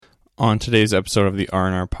On today's episode of the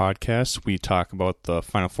R&R podcast, we talk about the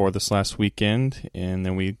Final Four this last weekend, and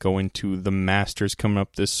then we go into the Masters coming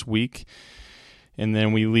up this week. And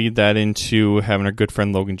then we lead that into having our good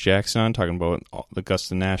friend Logan Jackson on, talking about the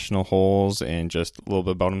Augusta National holes and just a little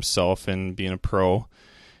bit about himself and being a pro.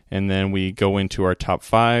 And then we go into our top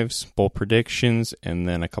fives, bowl predictions, and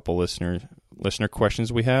then a couple listener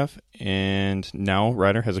questions we have. And now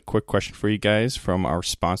Ryder has a quick question for you guys from our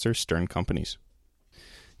sponsor, Stern Companies.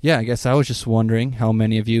 Yeah, I guess I was just wondering how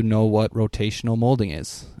many of you know what rotational molding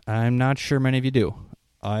is. I'm not sure many of you do.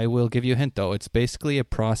 I will give you a hint, though. It's basically a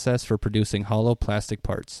process for producing hollow plastic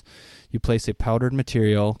parts. You place a powdered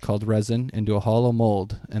material called resin into a hollow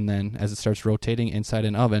mold, and then as it starts rotating inside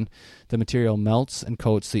an oven, the material melts and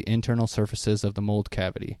coats the internal surfaces of the mold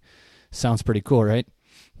cavity. Sounds pretty cool, right?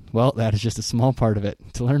 Well, that is just a small part of it.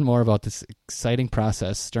 To learn more about this exciting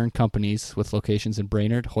process, Stern Companies, with locations in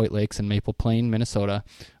Brainerd, Hoyt Lakes, and Maple Plain, Minnesota,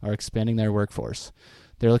 are expanding their workforce.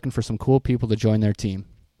 They're looking for some cool people to join their team.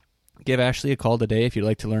 Give Ashley a call today if you'd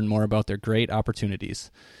like to learn more about their great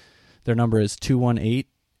opportunities. Their number is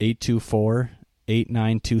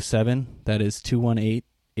 218-824-8927. That is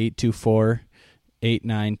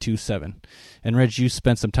 218-824-8927. And Reg, you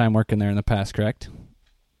spent some time working there in the past, correct?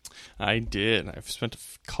 I did. I've spent a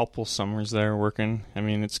couple summers there working. I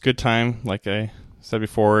mean, it's good time, like I said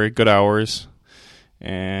before, good hours.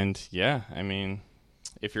 And yeah, I mean,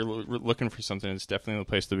 if you're looking for something, it's definitely the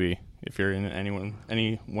place to be if you're in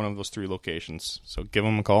any one of those three locations. So give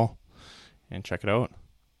them a call and check it out.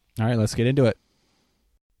 All right, let's get into it.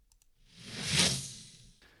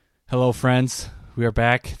 Hello, friends. We are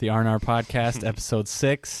back, the R&R Podcast, Episode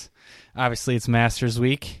 6. Obviously, it's Masters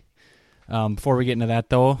Week. Before we get into that,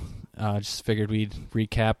 though, just figured we'd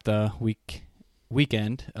recap the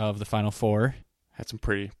weekend of the Final Four. Had some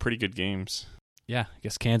pretty good games. Yeah, I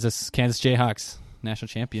guess Kansas Jayhawks, national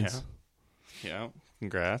champions. Yeah,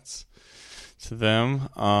 congrats to them.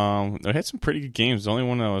 They had some pretty good games. The only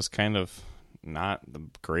one that was kind of not the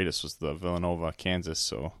greatest was the Villanova Kansas.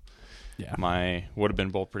 So yeah, my would have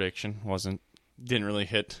been bold prediction didn't really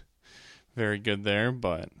hit very good there,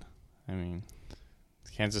 but I mean,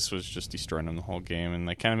 Kansas was just destroying them the whole game, and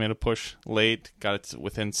they kind of made a push late, got it to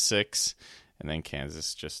within 6, and then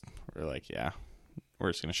Kansas just were like, yeah,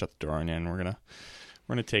 we're just gonna shut the door on you, and we're gonna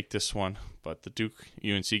take this one. But the Duke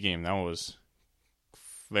UNC game, that was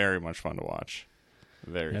very much fun to watch.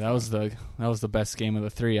 Very fun. That was the best game of the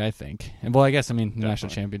three, I think. And well, I guess the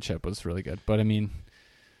national championship was really good, but I mean,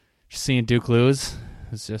 just seeing Duke lose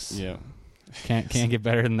is just can't get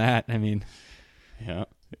better than that. I mean, yeah.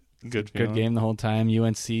 Good game the whole time.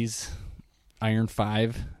 UNC's Iron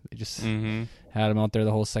 5. They just had him out there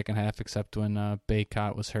the whole second half, except when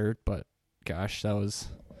Baycott was hurt. But gosh, that was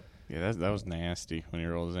that was nasty when he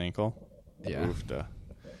rolled his ankle. Yeah, oofda.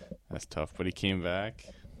 That's tough. But he came back,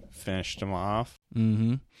 finished him off.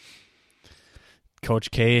 Mm-hmm.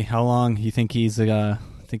 Coach K, how long you think he's gonna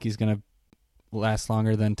last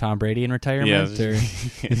longer than Tom Brady in retirement? Yeah, or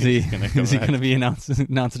is he going to be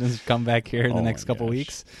announcing his comeback here in the next couple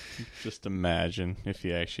weeks? Just imagine if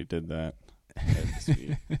he actually did that.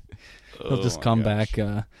 He'll just come back,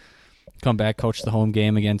 coach the home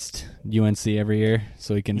game against UNC every year,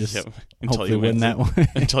 so he can just hopefully win that one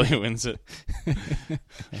until he wins it. Oh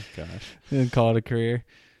gosh, and call it a career.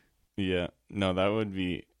 Yeah, no, that would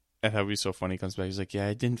be so funny. He comes back, he's like, yeah,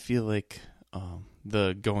 I didn't feel like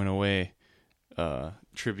the going away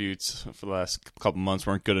tributes for the last couple months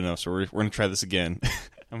weren't good enough, so we're gonna try this again.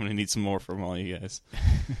 I'm gonna need some more from all you guys.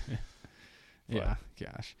 Yeah,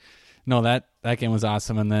 gosh, no, that game was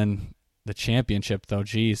awesome, and then the championship though,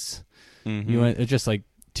 geez, it's just like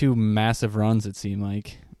two massive runs. It seemed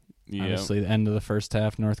like, obviously, the end of the first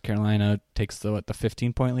half, North Carolina takes the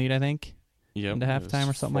 15-point lead, I think, into halftime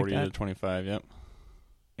or something like that. 40 to 25. Yep.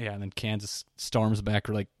 Yeah, and then Kansas storms back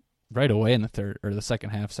right away in the second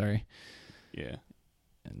half. Sorry. Yeah.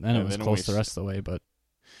 And then it was close the rest of the way, but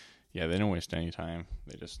yeah, they didn't waste any time.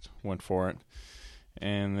 They just went for it,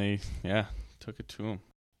 and they took it to them.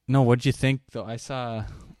 No, what'd you think though? I saw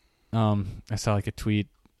like a tweet.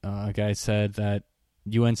 A guy said that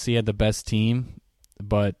UNC had the best team,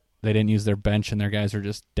 but they didn't use their bench, and their guys were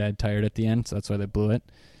just dead tired at the end, so that's why they blew it.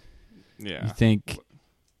 Yeah. You think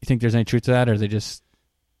there's any truth to that, or they just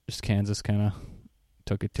Kansas kind of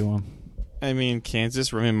took it to them? I mean,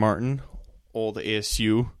 Kansas, Raymond Martin, old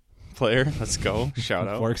ASU player. Let's go. Shout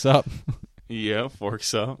out. Forks up. Yeah,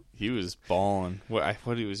 forks up. He was balling. What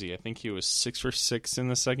was he? I think he was 6 for 6 in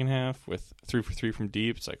the second half with 3 for 3 from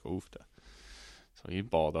deep. It's like, oofda. So he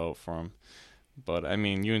balled out for him. But, I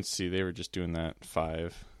mean, UNC, they were just doing that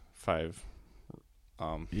five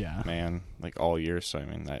man, like all year. So I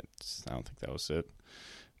mean, I don't think that was it.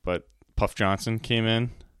 But Puff Johnson came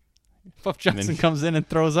in. Puff Johnson comes in and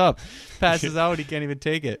throws up, passes out. He can't even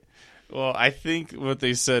take it. Well, I think what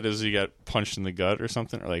they said is he got punched in the gut or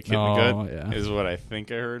something, or like hit in the gut, is what I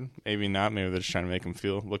think I heard. Maybe not. Maybe they're just trying to make him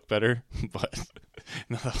look better. But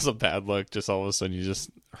no, that was a bad look. Just all of a sudden, you just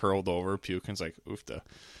hurled over, puke, and it's like, oofta.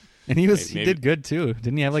 And he did good too.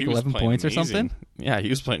 Didn't he have like 11 points amazing. Or something? Yeah, he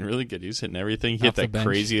was playing really good. He was hitting everything. He hit that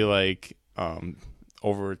crazy like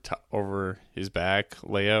over his back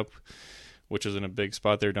layup, which was in a big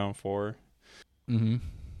spot there down 4. Mm-hmm.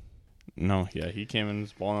 No, yeah, he came in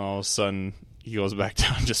his ball, and all of a sudden he goes back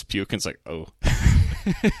down, just puking. It's like, oh,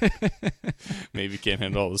 maybe can't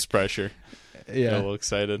handle all this pressure. Yeah, got a little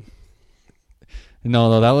excited.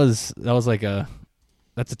 No, that was like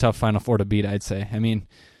that's a tough Final Four to beat. I'd say. I mean,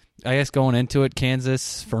 I guess going into it,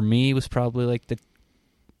 Kansas for me was probably like the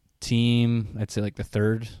team. I'd say like the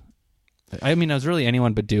third. I mean, I was really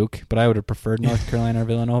anyone but Duke, but I would have preferred North Carolina or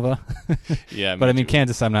Villanova. Yeah, but I mean,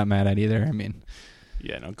 Kansas, I'm not mad at either. I mean.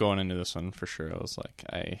 Yeah, no, going into this one for sure, I was like,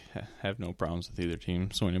 I have no problems with either team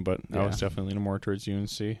swinging, but I was definitely leaning more towards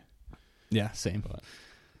UNC. Yeah, same.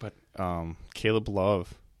 But Caleb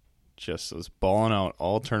Love just was balling out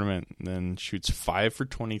all tournament, and then shoots 5 for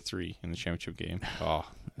 23 in the championship game. Oh,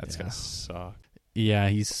 that's gonna suck. Yeah,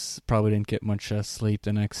 he's probably didn't get much sleep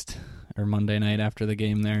the next or Monday night after the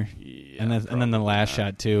game there. Yeah, and then the last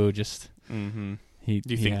shot too. Just do you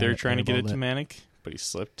think they're trying to get it to Manic? But he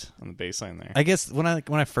slipped on the baseline there. I guess when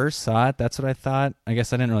I first saw it, that's what I thought. I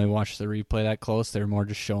guess I didn't really watch the replay that close. They were more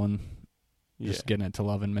just showing, getting it to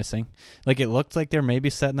Love and missing. Like it looked like they were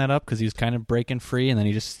maybe setting that up because he was kind of breaking free, and then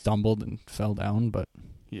he just stumbled and fell down. But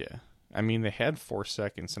yeah, I mean they had 4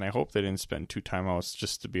 seconds, and I hope they didn't spend 2 timeouts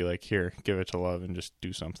just to be like, here, give it to Love and just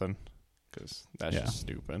do something, because that's just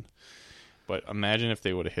stupid. But imagine if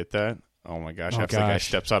they would have hit that. Oh my gosh! After the guy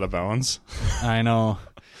steps out of bounds. I know.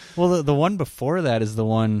 Well, the one before that is the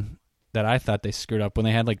one that I thought they screwed up when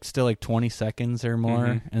they had still 20 seconds or more,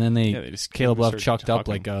 and then they Caleb Love chucked up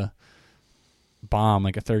like a bomb,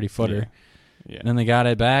 like a 30-footer. Yeah. And then they got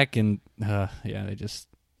it back, and they just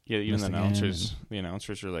even the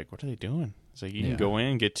announcers were like, "What are they doing?" It's like you can go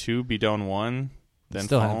in, get 2, be down 1, then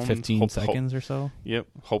still have 15 seconds or so. Yep.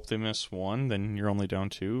 Hope they miss 1, then you're only down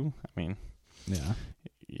 2. I mean,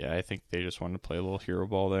 yeah, I think they just wanted to play a little hero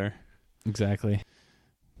ball there. Exactly.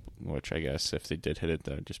 Which I guess if they did hit it,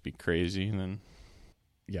 that would just be crazy. And then,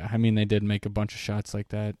 yeah, I mean they did make a bunch of shots like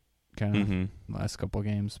that, kind of last couple of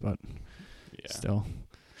games, but still.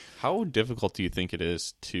 How difficult do you think it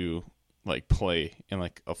is to play in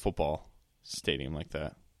a football stadium like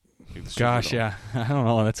that? Gosh, yeah, I don't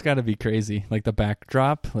know. That's got to be crazy. Like the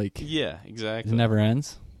backdrop, yeah, exactly. It never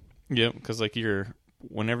ends. Yep, because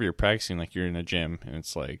whenever you're practicing, you're in a gym and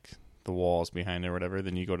it's the walls behind it or whatever,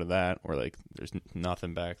 then you go to that or there's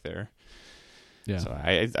nothing back there. Yeah. So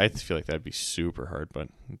I feel like that'd be super hard, but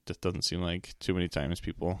it just doesn't seem like too many times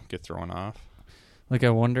people get thrown off. I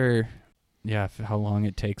wonder, how long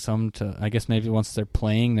it takes them to. I guess maybe once they're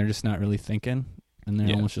playing, they're just not really thinking, and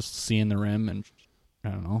they're almost just seeing the rim and I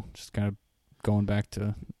don't know, just kind of going back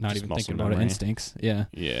to not just even thinking about it, instincts. Yeah.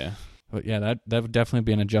 Yeah. But that would definitely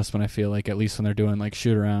be an adjustment. I feel like at least when they're doing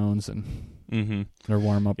shoot arounds and their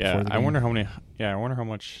warm up. Yeah, I wonder how many. Yeah, I wonder how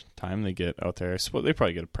much time they get out there. I suppose they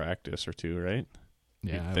probably get a practice or 2, right?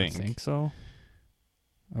 Yeah, I would think so.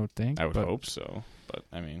 I would think. I would hope so, but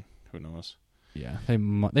I mean, who knows? Yeah, they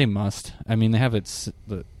must. I mean, they have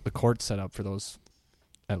the court set up for those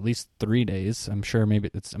at least 3 days. I'm sure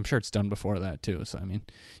it's done before that too. So I mean,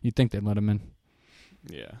 you'd think they'd let them in.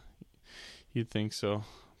 Yeah, you'd think so.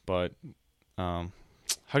 But how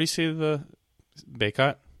do you say the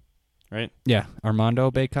Bacot, right? Yeah, Armando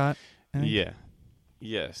Bacot. Yeah.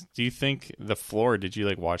 Yes. Do you think the floor, did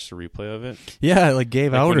you watch the replay of it? Yeah, it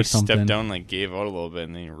gave out or something. Stepped down, gave out a little bit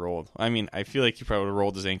and then he rolled. I mean, I feel like he probably would have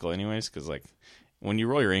rolled his ankle anyways because when you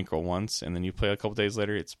roll your ankle once and then you play a couple days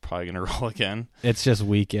later, it's probably going to roll again. It's just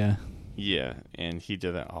weak, yeah. Yeah, and he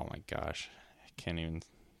did that. Oh my gosh.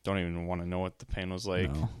 Don't even want to know what the pain was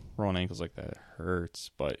like. No. Rolling ankles like that hurts.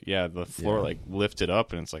 But yeah, the floor lifted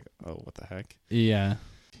up and it's oh, what the heck? Yeah.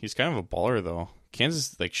 He's kind of a baller though.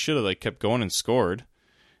 Kansas should have kept going and scored,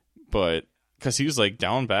 but because he was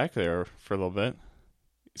down back there for a little bit,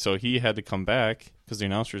 so he had to come back because the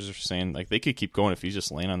announcers are saying they could keep going if he's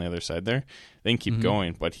just laying on the other side there. They can keep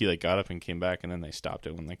going, but he got up and came back, and then they stopped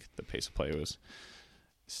it when the pace of play was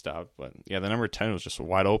stopped. But yeah, the number 10 was just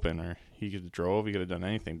wide open, or he could have drove, he could have done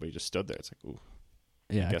anything, but he just stood there. It's ooh.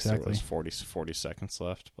 Yeah, I guess there was 40 seconds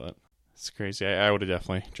left, but it's crazy. I would have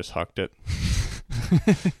definitely just hucked it.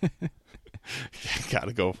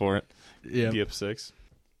 Gotta go for it. Yeah. Be up 6.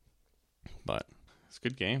 But it's a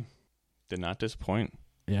good game. Did not disappoint.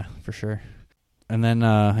 Yeah, for sure. And then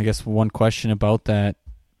I guess one question about that.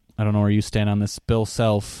 I don't know where you stand on this. Bill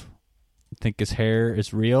Self, think his hair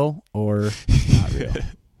is real or not real?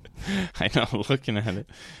 I know, looking at it.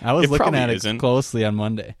 I was looking at it closely on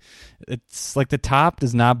Monday. It's like the top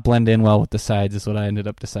does not blend in well with the sides is what I ended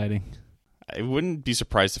up deciding. I wouldn't be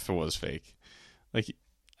surprised if it was fake. Like,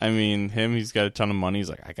 I mean, he's got a ton of money. He's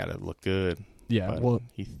like, I got to look good. Yeah, but well,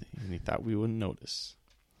 he thought we wouldn't notice.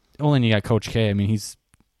 Well, and you got Coach K. I mean,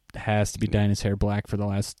 has to be dyeing his hair black for the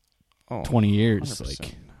last 20 years. 100%.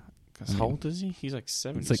 Like, how old is he? He's like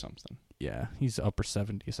 70 something. Yeah, he's upper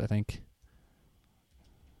 70s, I think.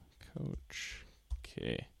 Coach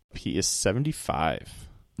K. He is 75.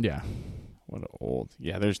 Yeah. What old.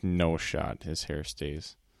 Yeah, there's no shot his hair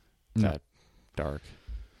stays that dark.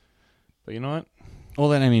 But you know what? Well,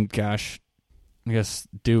 then, I mean, gosh, I guess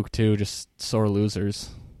Duke, too, just sore losers.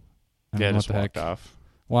 Yeah, just walk off.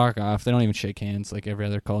 Walk off. They don't even shake hands like every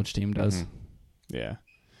other college team does. Mm-hmm. Yeah.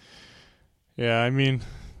 Yeah, I mean,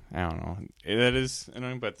 I don't know. That is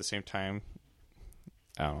annoying, but at the same time,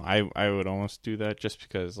 I don't know. I would almost do that just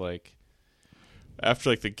because, like, after,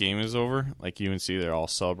 like, the game is over, like, UNC, they're all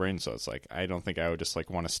celebrating, so it's like, I don't think I would just, like,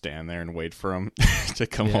 want to stand there and wait for them to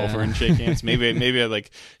come over and shake hands. Maybe I'd,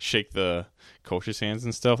 like, shake the coach's hands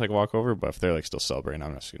and stuff, like, walk over, but if they're, like, still celebrating,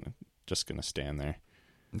 I'm just gonna stand there.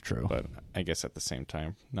 True. But I guess at the same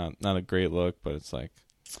time, not a great look, but it's like,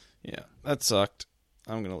 yeah, that sucked.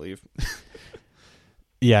 I'm going to leave.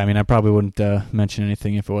 Yeah, I mean, I probably wouldn't mention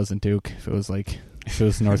anything if it wasn't Duke. If it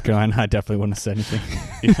was North Carolina, I definitely wouldn't have said anything.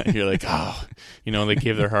 Yeah, you're like, oh, they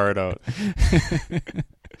gave their heart out.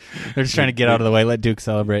 They're just trying to get out of the way, let Duke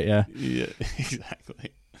celebrate, yeah. Yeah,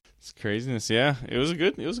 exactly. It's craziness. Yeah, it was a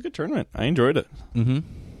good tournament. I enjoyed it. Mm-hmm.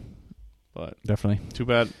 But definitely. Too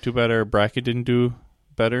bad our bracket didn't do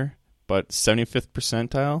better, but 75th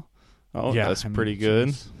percentile. Oh, yeah, that's pretty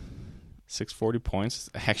good. 640 points.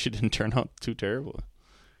 Actually didn't turn out too terrible.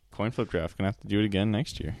 Coin flip draft. Gonna have to do it again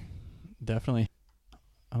next year. Definitely.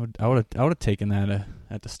 I would have taken that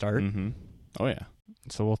at the start. Mm-hmm. Oh yeah.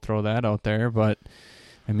 So we'll throw that out there, but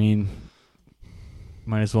I mean,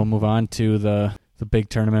 might as well move on to the big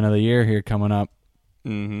tournament of the year here coming up.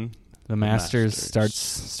 Mm-hmm. The Masters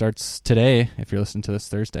starts today. If you're listening to this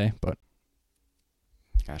Thursday, but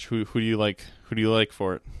gosh, who do you like? Who do you like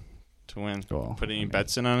for it to win? Well, put any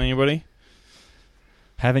bets in on anybody?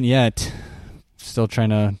 Haven't yet. Still trying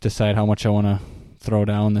to decide how much I want to throw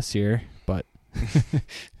down this year, but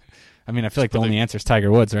I mean, I feel like the only answer is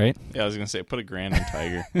Tiger Woods, right? Yeah, I was gonna say put $1,000 on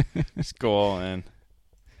Tiger. Just go all in.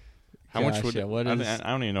 How much would it? I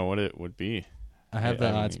don't even know what it would be. I have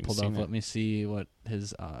the odds pulled up. Let me see what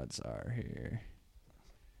his odds are here.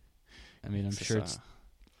 I mean, I'm sure it's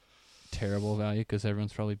terrible value because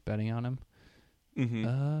everyone's probably betting on him.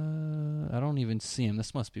 Mm-hmm. I don't even see him.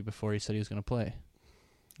 This must be before he said he was going to play.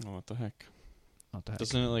 Oh, what the heck?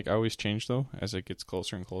 Doesn't it like always change though as it gets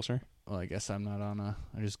closer and closer? Well, I guess I'm not on I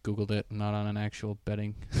just Googled it. I'm not on an actual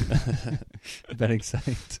betting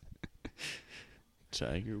site.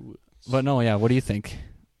 Tiger Woods. But no, yeah. What do you think?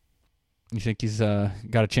 You think he's got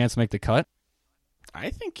a chance to make the cut? I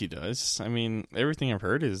think he does. I mean, everything I've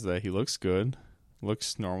heard is that he looks good,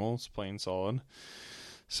 looks normal, is playing solid.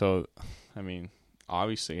 So, I mean,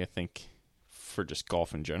 obviously, I think for just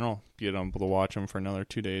golf in general, being able to watch him for another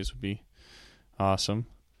 2 days would be awesome.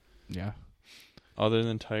 Yeah. Other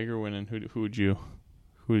than Tiger winning, who's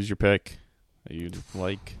your pick that you'd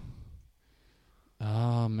like?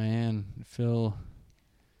 Oh man, Phil.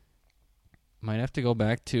 Might have to go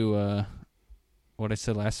back to what I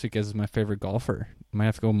said last week as my favorite golfer. Might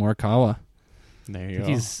have to go Morikawa. There you go.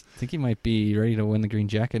 I think he might be ready to win the green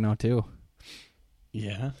jacket now too.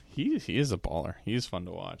 Yeah, he is a baller. He is fun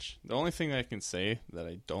to watch. The only thing I can say that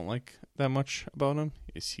I don't like that much about him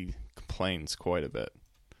is he complains quite a bit.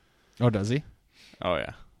 Oh, does he? Oh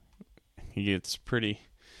yeah, he gets pretty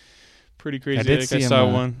crazy. I saw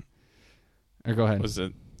one. Or go ahead. Was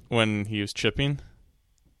it when he was chipping?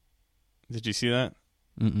 Did you see that?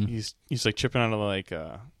 Mm-mm. He's like chipping out of like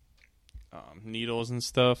needles and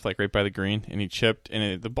stuff, like right by the green, and he chipped,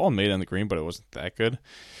 and the ball made it on the green, but it wasn't that good.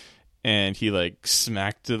 And he like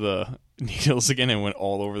smacked to the needles again and went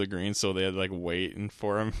all over the green, so they had to like waiting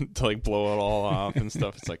for him to like blow it all off and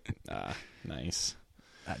stuff. It's like nice.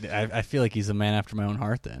 I feel like he's a man after my own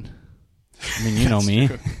heart. Then, I mean, you know me.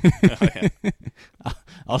 Oh, yeah.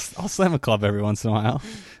 I'll slam a club every once in a while.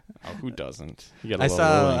 Oh, who doesn't? I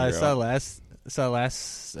saw last.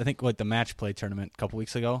 I think the match play tournament a couple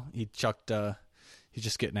weeks ago. He chucked He's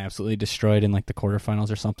just getting absolutely destroyed in like the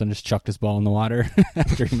quarterfinals or something. Just chucked his ball in the water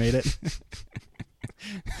after he made it.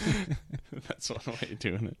 That's one way of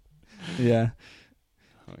doing it. Yeah.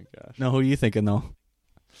 Oh my gosh. No, who are you thinking though?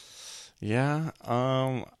 Yeah.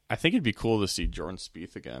 I think it'd be cool to see Jordan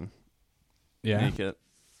Spieth again. Yeah. Make it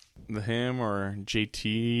him or JT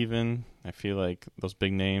even. I feel like those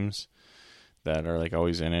big names that are like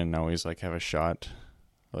always in it and always like have a shot.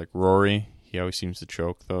 Like Rory, he always seems to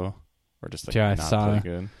choke though, or just like not play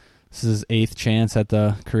good. This is his 8th chance at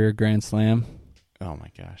the career Grand Slam. Oh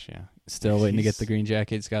my gosh, yeah. Still waiting to get the green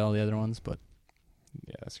jacket. He's got all the other ones, but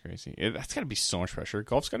yeah, that's crazy. That's got to be so much pressure.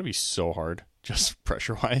 Golf's got to be so hard, just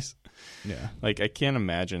pressure wise. Yeah, like I can't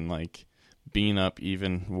imagine like being up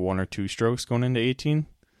even 1 or 2 strokes going into 18.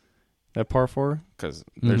 That par 4, because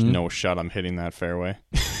there's no shot I'm hitting that fairway.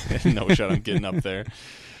 No shot I'm getting up there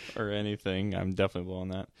or anything. I'm definitely blowing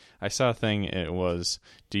that. I saw a thing. It was,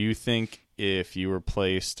 do you think if you were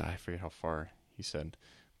placed, I forget how far he said,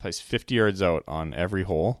 placed 50 yards out on every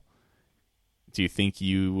hole, do you think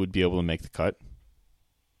you would be able to make the cut?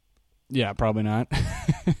 Yeah, probably not.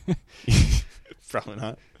 Probably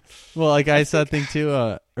not. Well, like I saw a thing too,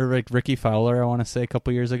 or like Ricky Fowler, I want to say a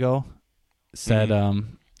couple years ago, said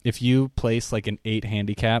if you place like an 8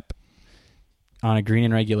 handicap on a green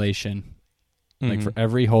in regulation, like for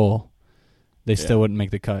every hole, they still wouldn't make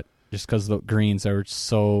the cut just because the greens are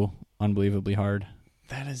so unbelievably hard.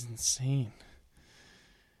 That is insane.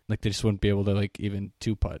 Like they just wouldn't be able to like even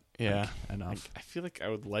 2-putt. Yeah, like, enough. I feel like I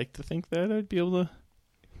would like to think that I'd be able to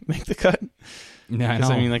make the cut. Yeah, because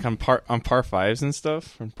I mean, like on par 5s and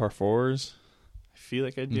stuff, and par 4s, I feel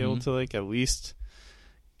like I'd be able to like at least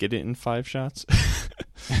get it in 5 shots.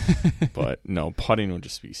 But no, putting would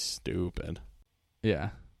just be stupid. Yeah.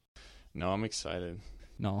 No, I'm excited.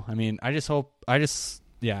 No, I mean, I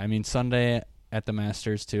mean, Sunday at the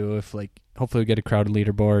Masters too. If like, hopefully we get a crowded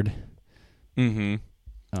leaderboard. Yeah,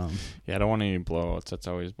 I don't want any blowouts. That's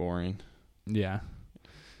always boring. Yeah,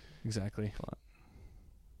 exactly. But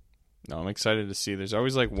no, I'm excited to see. There's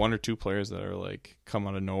always like 1 or 2 players that are like come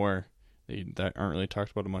out of nowhere that aren't really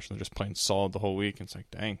talked about much. They're just playing solid the whole week. And it's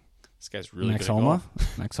like, dang, this guy's really good at golf.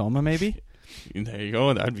 Max Homa, maybe. There you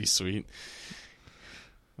go. That'd be sweet.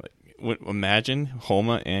 Like, imagine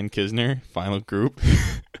Homa and Kisner final group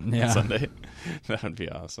on Sunday. That would be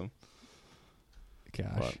awesome.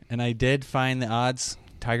 Gosh, and I did find the odds.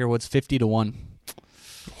 Tiger Woods 50-1.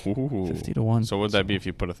 Ooh. 50-1. So what would that be if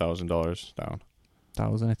you put $1,000 down?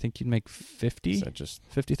 1,000. I think you'd make 50. Is that just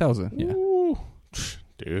 50,000? Yeah. Ooh.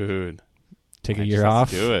 Dude, take a year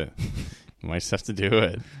off. Do it. You might just have to do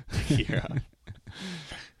it. Take a year off.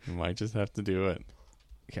 You might just have to do it.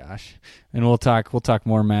 Gosh, and we'll talk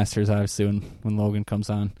more Masters obviously when Logan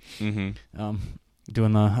comes on.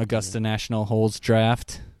 Doing the Augusta National Holes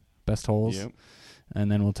draft, best holes,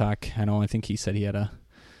 and then we'll talk. I think he said he had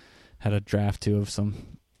a draft too of some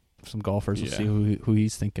golfers. We'll see who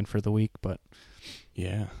he's thinking for the week, but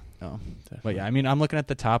yeah. But yeah, I mean, I'm looking at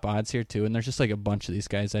the top odds here too, and there's just like a bunch of these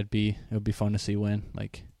guys it would be fun to see win.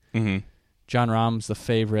 Like John Rahm's the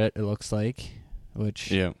favorite, it looks like,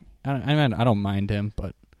 which I don't mind him,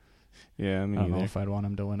 but I don't know if I'd want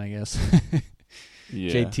him to win. I guess.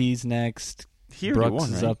 JT's next. Brooks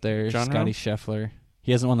is up there. John Scotty Rahm? Scheffler.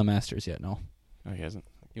 He hasn't won the Masters yet. No. Oh, he hasn't.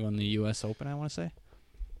 He won the U.S. Open, I want to say.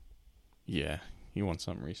 Yeah, he won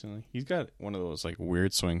something recently. He's got one of those like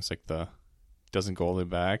weird swings, like doesn't go all the way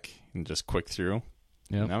back and just quick through.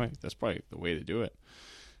 Yeah, that's probably the way to do it.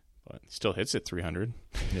 But he still hits it 300.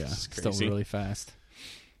 Yeah, still really fast.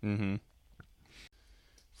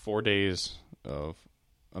 4 days of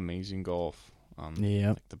amazing golf on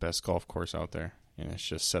like the best golf course out there, and it's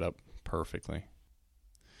just set up perfectly.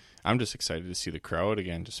 I'm just excited to see the crowd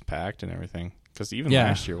again, just packed and everything. Because even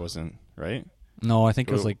last year wasn't, right? No, I think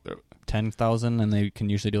it was like 10,000, and they can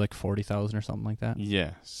usually do like 40,000 or something like that.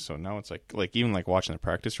 Yeah, so now it's like even like watching the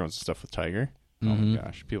practice runs and stuff with Tiger. Oh my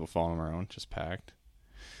gosh, people following him around, just packed.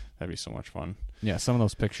 That'd be so much fun. Yeah, some of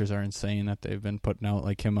those pictures are insane that they've been putting out,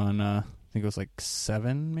 like him on, I think it was like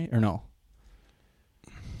 7, or no.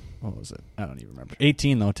 What was it? I don't even remember.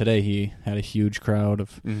 18, though. Today he had a huge crowd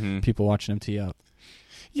of people watching him tee up.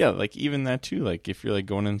 Yeah, like even that too. Like if you're like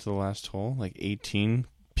going into the last hole, like 18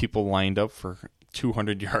 people lined up for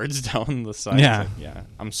 200 yards down the side. Yeah, like,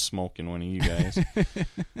 I'm smoking one of you guys.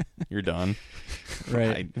 You're done.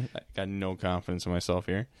 Right. I got no confidence in myself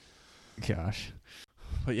here. Gosh.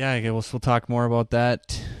 But yeah, I guess we'll talk more about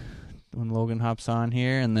that when Logan hops on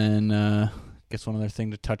here, and then I guess one other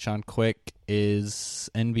thing to touch on quick is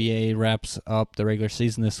NBA wraps up the regular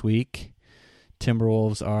season this week.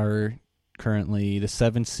 Timberwolves are currently the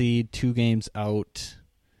 7th seed, 2 games out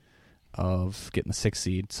of getting the 6th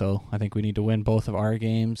seed. So I think we need to win both of our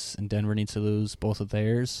games, and Denver needs to lose both of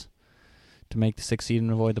theirs to make the 6th seed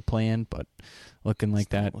and avoid the play-in. But looking like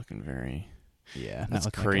that, looking very that's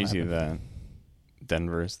crazy that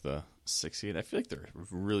Denver is the 6th seed. I feel like they're a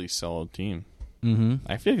really solid team. Mm-hmm.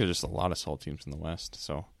 I feel like there's just a lot of solid teams in the West.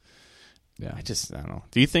 So yeah, I don't know.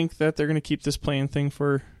 Do you think that they're going to keep this play-in thing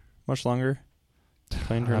for much longer?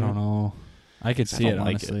 I don't know. I could see it,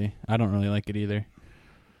 honestly. I don't really like it either.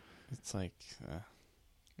 It's like,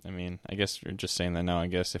 I mean, I guess you're just saying that now. I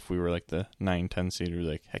guess if we were like the 9-10 seed, we'd be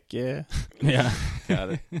like, heck yeah. Yeah.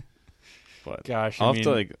 Got it. But gosh, I'll have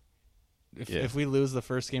to like, if we lose the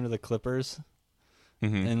first game to the Clippers,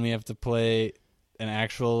 mm-hmm. and we have to play an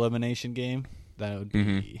actual elimination game, that would be...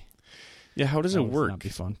 Mm-hmm. Yeah, how does it work? That would be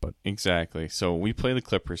fun, but... Exactly. So we play the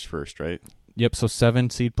Clippers first, right? Yep, so 7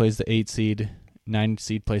 seed plays the 8 seed, 9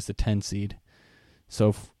 seed plays the 10 seed.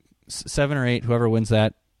 So 7 or 8, whoever wins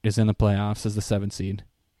that is in the playoffs as the 7 seed.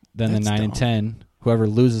 Then That's the 9 dumb. and 10, whoever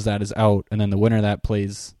loses that is out, and then the winner of that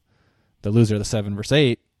plays the loser of the 7 versus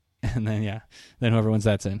 8, and then then whoever wins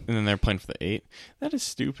that's in. And then they're playing for the 8. That is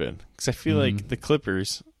stupid because I feel like the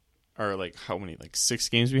Clippers are like how many, like 6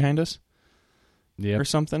 games behind us, or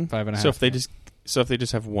something. 5.5. So if they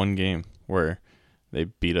just have one game where they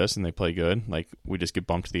beat us and they play good, like we just get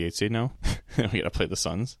bumped to the 8 seed now, and we got to play the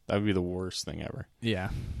Suns. That would be the worst thing ever. Yeah.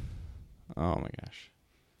 Oh my gosh.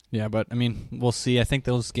 Yeah, but I mean, we'll see. I think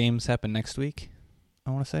those games happen next week,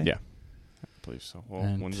 I want to say. Yeah, I believe so. Well,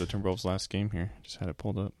 when's the Timberwolves' last game here? Just had it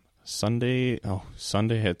pulled up. Sunday at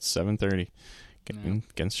 7:30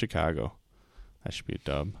 against Chicago. That should be a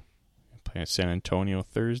dub. Play at San Antonio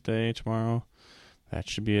Thursday tomorrow. That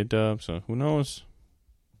should be a dub. So who knows?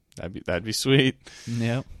 That'd be sweet.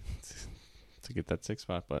 Yep. To get that 6th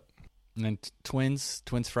spot, but and then Twins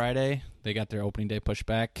Friday. They got their opening day pushed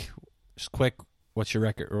back. Just quick. What's your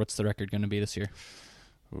record, or what's the record going to be this year?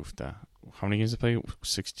 Oof, how many games they play?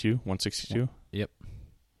 62? 162? Yep.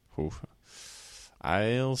 Oof.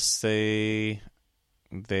 I'll say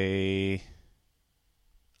they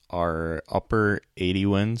are upper 80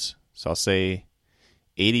 wins. So I'll say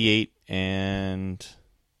 88 and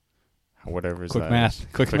whatever is Quick that. math.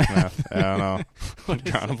 Quick math. I don't know. I'm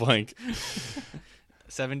drawing a blank.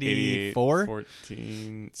 74?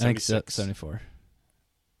 14, 76. I think 74.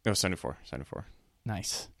 No, 74.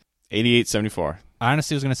 Nice. 88, 74. I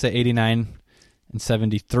honestly was going to say 89 and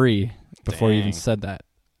 73 before you even Dang. said that.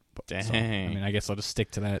 Dang. So, I mean, I guess I'll just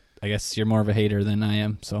stick to that. I guess you're more of a hater than I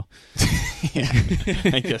am, so. Yeah,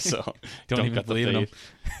 I guess so. Don't even got the believe in them.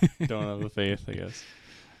 faith. Don't have the faith, I guess.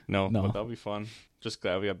 No, but that'll be fun. Just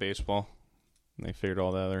glad we got baseball. And they figured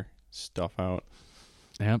all the other stuff out.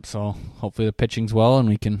 Yep, so hopefully the pitching's well and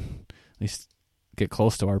we can at least get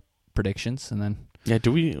close to our predictions, and then... Yeah,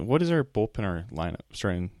 what does our bullpen, our lineup,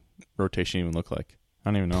 starting rotation even look like?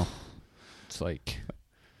 I don't even know. It's like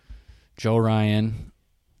Joe Ryan,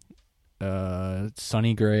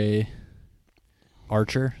 Sonny Gray,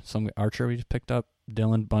 Archer we just picked up,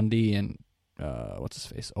 Dylan Bundy, and what's his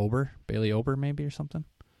face, Bailey Ober maybe, or something.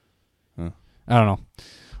 Huh. I don't know.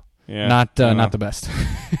 Yeah, not the best.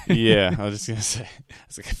 Yeah, I was just gonna say.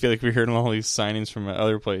 I feel like we're hearing all these signings from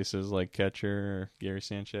other places, like catcher Gary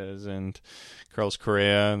Sanchez and Carlos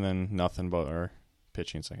Correa, and then nothing but our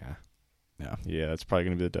pitching. It's like, yeah, that's probably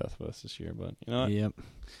gonna be the death of us this year. But you know what? Yep,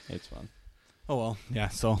 it's fun. Oh well, yeah.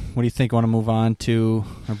 So, what do you think? Want to move on to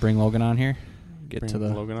or bring Logan on here?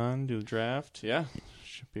 Bring Logan on, do the draft. Yeah,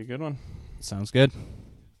 should be a good one. Sounds good.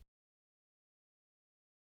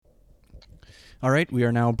 All right, we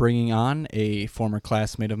are now bringing on a former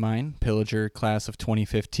classmate of mine, Pillager class of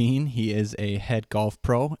 2015. He is a head golf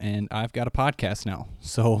pro, and I've got a podcast now.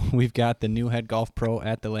 So we've got the new head golf pro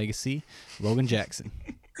at the Legacy, Logan Jackson.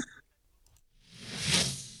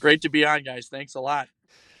 Great to be on, guys. Thanks a lot.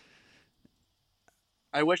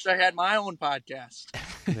 I wish I had my own podcast.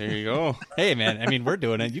 There you go. Hey, man. I mean, we're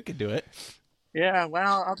doing it. You can do it. Yeah,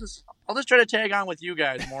 well, I'll just try to tag on with you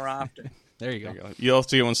guys more often. There you go. You'll have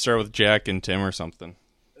to get one started with Jack and Tim or something.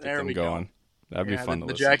 There we go. That'd be fun to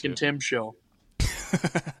the listen Jack to. and Tim show.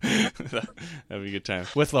 That'd be a good time.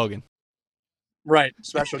 With Logan. Right.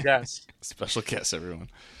 Special guest. Special guest, everyone.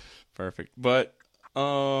 Perfect. But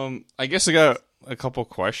I guess I got a couple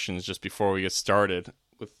questions just before we get started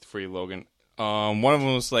for you, Logan. One of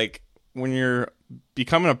them was like, when you're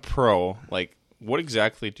becoming a pro, like, what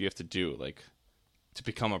exactly do you have to do, like, to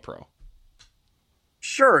become a pro?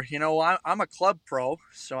 Sure. I'm a club pro,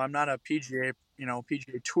 so I'm not a PGA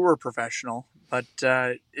Tour professional, but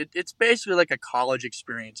it's basically like a college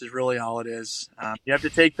experience is really all it is. You have to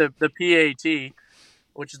take the PAT,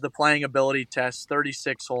 which is the playing ability test,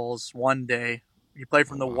 36 holes, one day, You play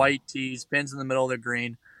from the white tees, pins in the middle of the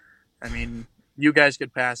green. I mean, you guys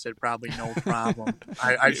could pass it probably no problem.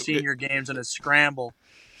 I've seen your games in a scramble,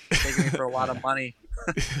 taking me for a lot of money.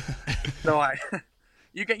 So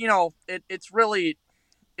it's really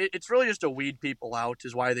just to weed people out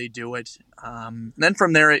is why they do it. Then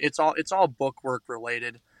from there, it's all book work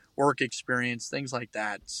related, work experience, things like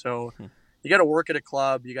that. So you got to work at a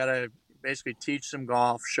club. You got to basically teach some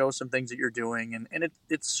golf, show some things that you're doing, and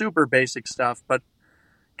it's super basic stuff, but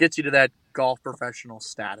gets you to that golf professional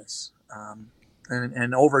status.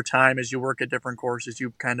 And over time, as you work at different courses,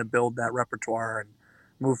 you kind of build that repertoire and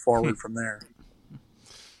move forward from there.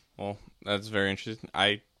 Well, that's very interesting.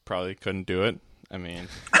 I probably couldn't do it. I mean,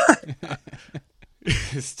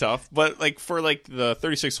 it's tough. But like for like the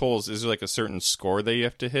 36 holes, is there like a certain score that you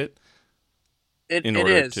have to hit? It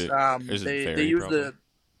is. They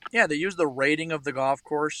use the rating of the golf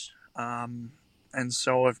course. And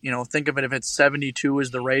so if think of it, if it's 72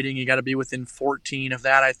 is the rating, you got to be within 14 of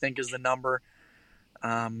that, I think is the number.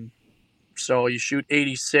 So you shoot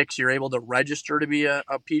 86, you're able to register to be a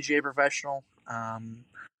PGA professional.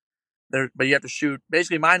 But you have to shoot.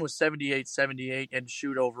 Basically, mine was 78, and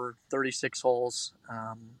shoot over 36 holes.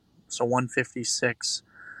 So 156.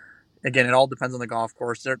 Again, it all depends on the golf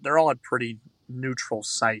course. They're all at pretty neutral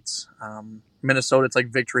sites. Minnesota, it's like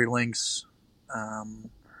Victory Links.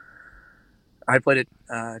 I played it.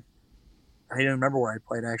 I don't even remember where I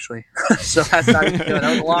played actually. So that's not even good.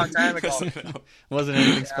 That was a long time ago. Wasn't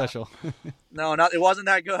anything special. No, it wasn't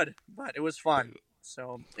that good, but it was fun.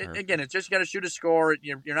 So again, it's just you got to shoot a score.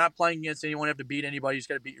 You're not playing against anyone. You have to beat anybody. You just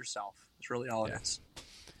got to beat yourself. That's really all it is.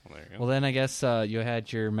 Well, then I guess you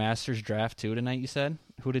had your Masters draft too tonight. You said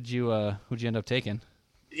who'd you end up taking?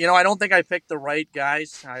 I don't think I picked the right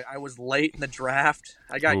guys. I was late in the draft.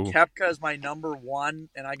 I got Koepka as my number 1,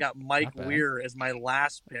 and I got Mike Weir as my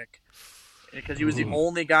last pick because he was the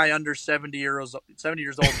only guy under 70 years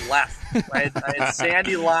old left. I had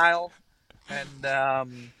Sandy Lyle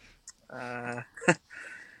and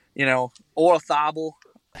Orathabel,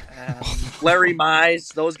 Larry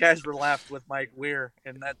Mize. Those guys were left with Mike Weir,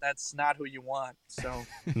 and that's not who you want. So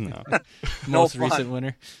no, no most fun. recent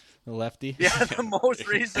winner. The lefty? Yeah, the most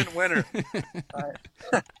recent winner.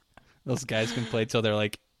 Those guys can play till they're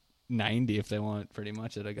like 90 if they want, pretty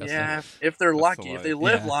much at Augusta. Yeah, if they're lucky. If they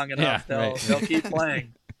live long enough, they'll keep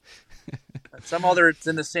playing. Somehow it's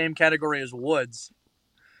in the same category as Woods.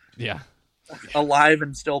 Yeah. Alive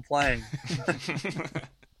and still playing.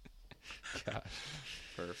 Gosh.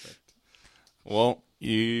 Perfect. Well,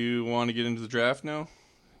 you want to get into the draft now?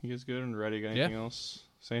 You guys good and ready? Got anything else?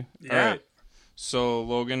 Say? Yeah. All right. So,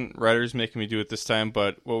 Logan, Ryder's making me do it this time,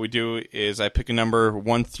 but what we do is I pick a number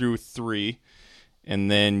 1 through 3, and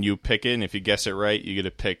then you pick it, and if you guess it right, you get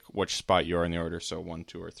to pick which spot you are in the order, so 1,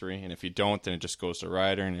 2, or 3, and if you don't, then it just goes to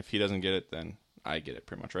Ryder, and if he doesn't get it, then I get it,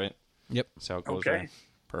 pretty much, right? Yep. That's how it goes, okay. Right?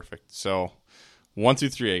 Perfect. So, 1 through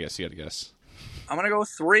 3, I guess you got to guess. I'm going to go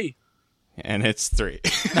 3. And it's 3.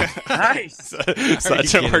 Nice. so that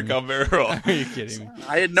didn't work out very well. Are you kidding me?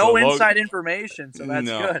 I had no inside information, so that's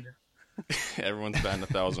good. Everyone's batting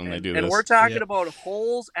 1,000 when they do this. And we're talking about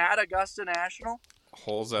holes at Augusta National?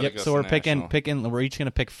 Holes at Augusta so we're National. picking. We're each going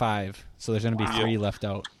to pick 5. So there's going to be 3 left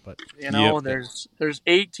out. But there's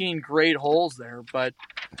 18 great holes there, but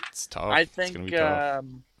it's tough. I think it's gonna be tough.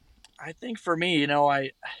 I think for me,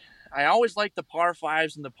 I always like the par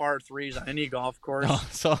 5s and the par 3s on any golf course.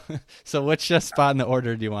 Oh, so which spot in the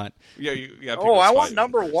order do you want? Yeah, you got. I want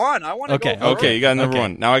number 1. I want to go first. Okay, you got number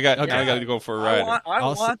 1. Now I got to go for a Ryder.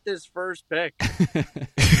 I want this first pick. All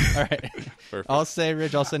right. Perfect. I'll say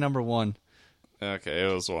number 1. Okay,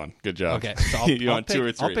 it was 1. Good job. Okay, so you want 2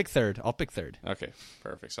 or 3? I'll pick third. Okay,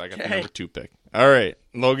 perfect. So I got the number 2 pick. All right,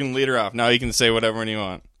 Logan, lead her off. Now you can say whatever you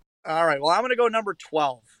want. All right. Well, I'm going to go number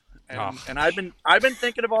 12. And I've been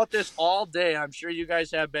thinking about this all day. I'm sure you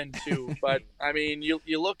guys have been too. But I mean,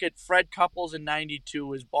 you look at Fred Couples in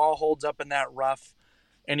 '92. His ball holds up in that rough,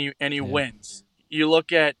 and he wins. You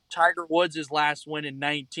look at Tiger Woods' last win in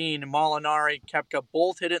 '19, and Molinari, Koepka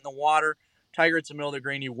both hit it in the water. Tiger hits the middle of the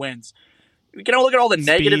green, he wins. We can look at all the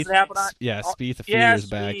negatives that happen. Spieth a few years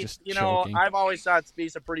back, just choking. I've always thought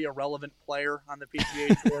Spieth's a pretty irrelevant player on the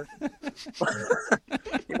PGA Tour.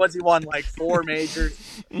 He won like 4 majors.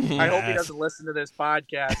 I hope he doesn't listen to this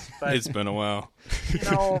podcast. But it's been a while.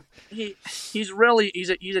 He's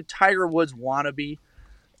a Tiger Woods wannabe,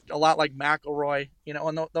 a lot like McIlroy.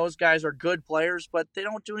 And those guys are good players, but they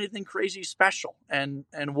don't do anything crazy special. And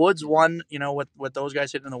Woods won, with those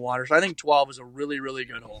guys hitting in the water. So I think 12 is a really, really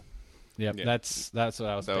good hole. Yep. Yeah. That's what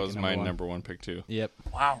I was. That was my one. number one pick too. Yep.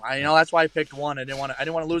 Wow. That's why I picked one. I didn't want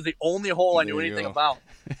to lose the only hole I knew anything about.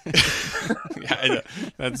 Yeah,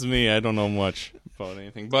 that's me. I don't know much about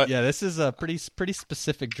anything, but yeah, this is a pretty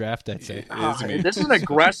specific draft, I'd say. This is an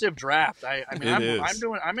aggressive draft.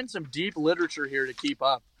 I'm in some deep literature here to keep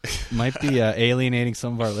up. Might be alienating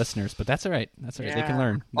some of our listeners, but that's all right. That's all right. Yeah. They can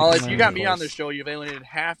learn. Well, if you got me on the show, you've alienated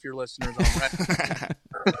half your listeners already.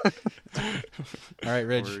 All right,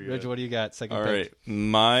 Ridge, what do you got? Second pick. All right.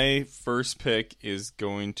 My first pick is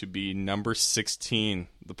going to be number 16,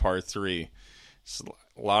 the par 3. It's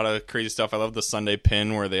a lot of crazy stuff. I love the Sunday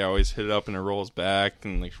pin where they always hit it up and it rolls back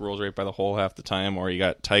and like rolls right by the hole half the time. Or you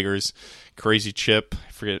got Tiger's crazy chip.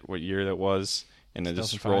 I forget what year that was. And it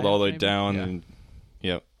just rolled all the way down and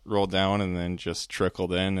rolled down and then just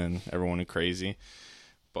trickled in and everyone went crazy.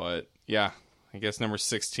 But yeah, I guess number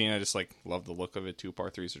 16, I just love the look of it too. Par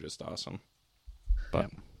 3s are just awesome. But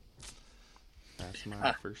that's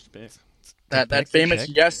my first pick. That famous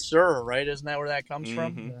yes sir, right? Isn't that where that comes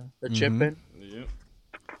from? The chip in? Yep.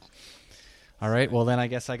 All right, well then I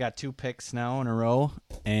guess I got 2 picks now in a row.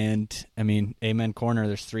 And I mean, Amen Corner,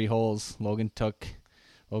 there's 3 holes. Logan took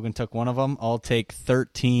one of them. I'll take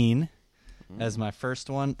 13 as my first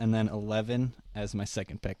one and then 11 as my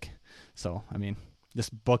second pick. So, I mean,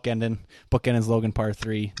 just bookending Logan par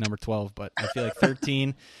 3, number 12, but I feel like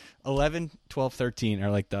 13, 11, 12, 13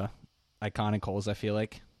 are like the iconic holes, I feel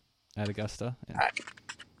like, at Augusta. Yeah.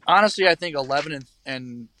 Honestly, I think 11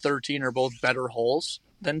 and 13 are both better holes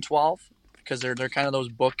than 12 because they're kind of those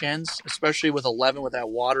bookends, especially with 11 with that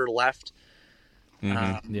water left.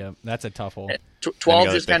 Yeah, that's a tough hole. 12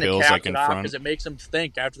 just kind of caps it off because it makes them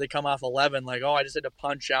think after they come off 11, like, oh, I just had to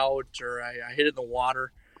punch out or I hit it in the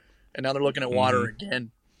water. And now they're looking at water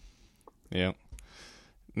again. Yeah.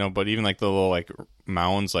 No, but even like the little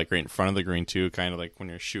mounds right in front of the green too, kind of like when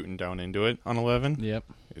you're shooting down into it on 11. Yep.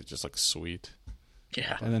 It just looks sweet.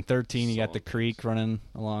 Yeah. And then 13, you got the creek running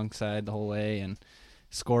alongside the whole way and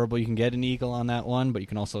scoreable. You can get an eagle on that one, but you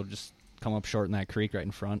can also just come up short in that creek right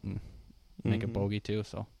in front and make a bogey too.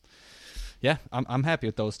 So, yeah, I'm happy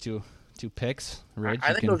with those two picks. Ridge,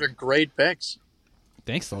 I think those are great picks.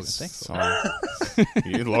 Thanks, Logan. Thanks.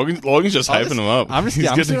 Logan's just hyping them up. I'm just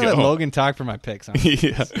going to let Logan talk for my picks.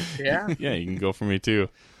 Yeah, you can go for me too.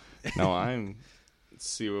 No, let's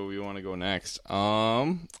see where we want to go next.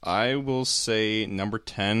 I will say number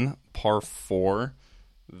 10, par 4,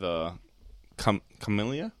 the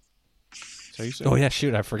Camellia. Oh yeah,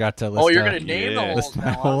 shoot! I forgot to list. Oh, you're gonna name the holes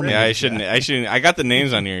now. Yeah, I shouldn't. I got the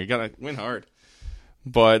names on here. You gotta win hard.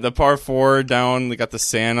 But the par 4 down, they got the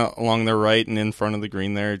sand along the right and in front of the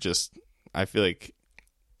green there. Just, I feel like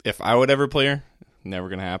if I would ever play her, never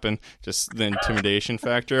gonna happen. Just the intimidation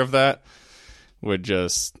factor of that would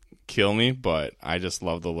just kill me. But I just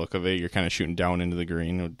love the look of it. You're kind of shooting down into the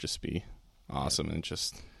green. It would just be awesome and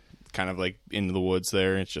just kind of like into the woods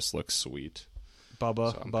there. It just looks sweet.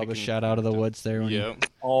 Bubba shot out of the woods there.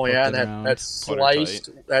 Oh yeah, that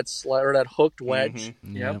sliced, that hooked wedge.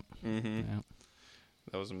 Yep.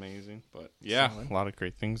 That was amazing. But yeah, a lot of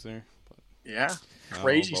great things there. But, yeah,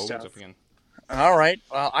 crazy stuff. All right,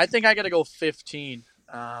 I think I got to go 15.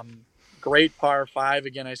 Great par 5.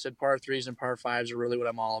 Again, I said par 3s and par 5s are really what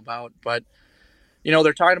I'm all about. But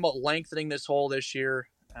they're talking about lengthening this hole this year.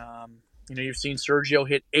 You've seen Sergio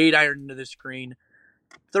hit 8-iron into this green.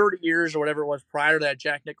 30 years or whatever it was prior to that,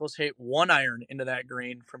 Jack Nicklaus hit 1-iron into that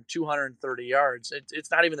green from 230 yards.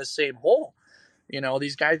 It's not even the same hole.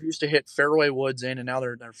 These guys used to hit fairway woods in, and now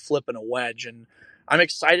they're flipping a wedge. And I'm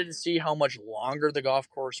excited to see how much longer the golf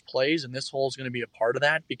course plays, and this hole is going to be a part of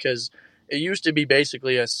that because it used to be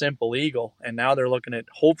basically a simple eagle, and now they're looking at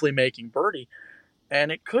hopefully making birdie.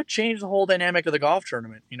 And it could change the whole dynamic of the golf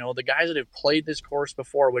tournament. The guys that have played this course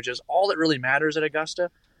before, which is all that really matters at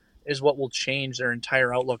Augusta, is what will change their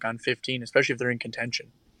entire outlook on 15, especially if they're in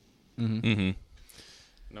contention. No,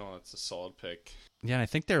 that's a solid pick. Yeah, I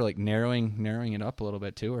think they're narrowing it up a little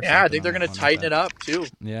bit too. I think they're going to tighten it up too.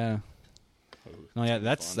 Yeah. Oh yeah,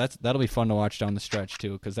 that'll be fun to watch down the stretch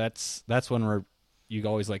too, because that's when you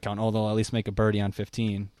always count. Oh, they'll at least make a birdie on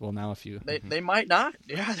 15. Well, now if you they might not.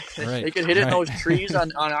 Yeah, right. They could hit it in those trees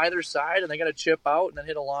on either side, and they got to chip out and then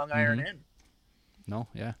hit a long iron in. No,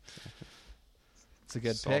 yeah. It's a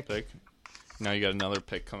good pick. Now you got another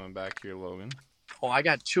pick coming back here, Logan. Oh, I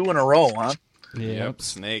got 2 in a row, huh? Yep.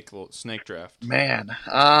 Snake draft. Man,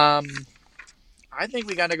 I think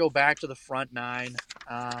we got to go back to the front 9.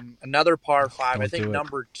 Another par 5. I think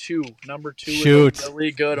number 2. Number 2 is a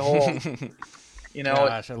really good hole.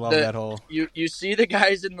 Gosh, I love that hole. You see the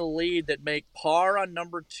guys in the lead that make par on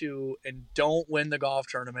number 2 and don't win the golf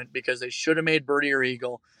tournament because they should have made birdie or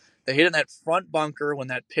eagle. They hit in that front bunker when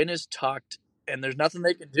that pin is tucked, and there's nothing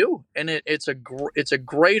they can do. And it's a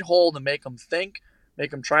great hole to make them think,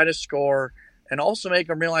 make them try to score, and also make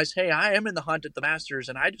them realize, hey, I am in the hunt at the Masters,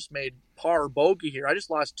 and I just made par or bogey here. I just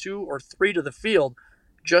lost 2 or 3 to the field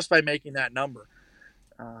just by making that number.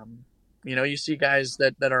 You see guys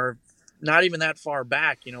that are not even that far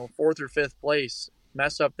back, 4th or 5th place,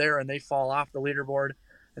 mess up there, and they fall off the leaderboard,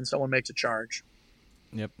 and someone makes a charge.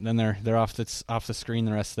 Yep. Then they're off the screen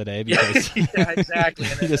the rest of the day because yeah, exactly.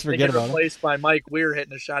 And you just forget about it. Replaced by Mike Weir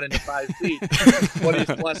hitting a shot into 5 feet when he's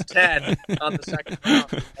plus 10 on the second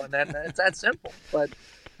round, and it's that simple. But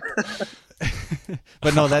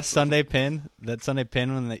but no, that Sunday pin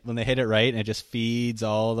when they hit it right and it just feeds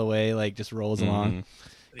all the way, like just rolls along.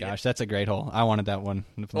 Gosh, that's a great hole. I wanted that one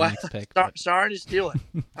for the next pick. Sorry to steal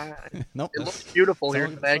it. Nope. It looks beautiful here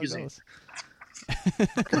in the magazine.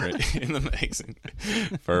 Great. In the magazine.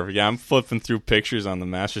 Perfect. Yeah, I'm flipping through pictures on the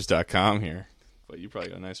Masters.com here, but you probably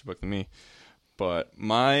got a nicer book than me. But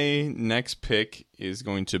my next pick is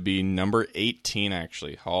going to be number 18,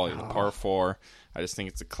 actually. Holly, the par 4. I just think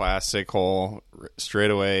it's a classic hole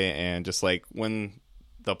straight away, and just like when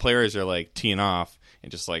the players are like teeing off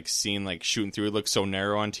and just like seeing like shooting through, it looks so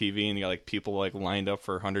narrow on TV, and you got like people like lined up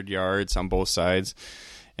for 100 yards on both sides,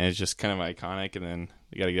 and it's just kind of iconic. And then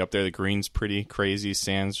you got to get up there. The green's pretty crazy,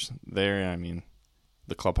 sands there. I mean,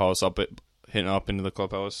 the clubhouse hitting up into the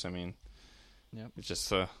clubhouse. I mean, It's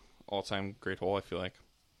just a all-time great hole, I feel like.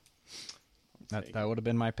 That would have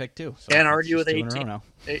been my pick too. So can't argue with 18. A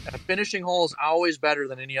finishing hole is always better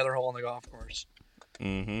than any other hole on the golf course.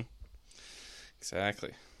 Mm-hmm.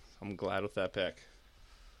 Exactly. I'm glad with that pick.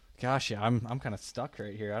 Gosh, yeah, I'm kind of stuck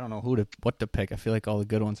right here. I don't know what to pick. I feel like all the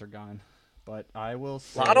good ones are gone. But I will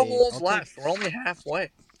say... A lot of holes left. We're only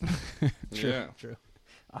halfway. True.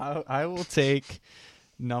 I will take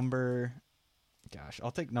number... Gosh,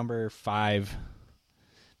 I'll take number 5.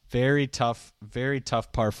 Very tough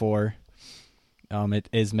par 4. It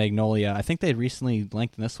is Magnolia. I think they recently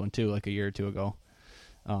lengthened this one too, like a year or two ago.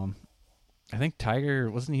 I think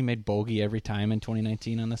Tiger, wasn't he made bogey every time in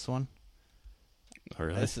 2019 on this one? Oh,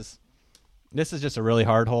 really? This is just a really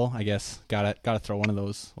hard hole, I guess. Gotta throw one of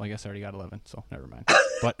those. Well, I guess I already got 11, so never mind.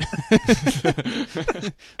 But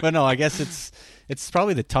but no, I guess it's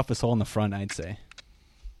probably the toughest hole in the front, I'd say.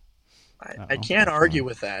 I can't argue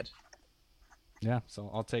with that. Yeah,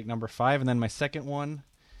 so I'll take number 5, and then my second one,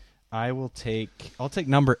 I'll take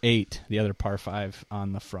number 8, the other par 5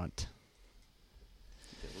 on the front.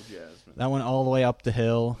 That one all the way up the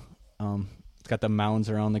hill. It's got the mounds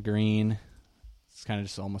around the green. It's kind of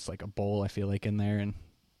just almost like a bowl, I feel like, in there, and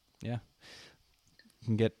yeah,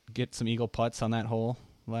 you can get some eagle putts on that hole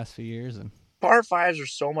the last few years. And par 5s are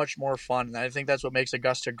so much more fun, and I think that's what makes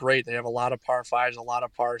Augusta great. They have a lot of par 5s, a lot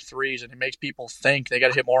of par 3s, and it makes people think they got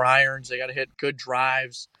to hit more irons, they got to hit good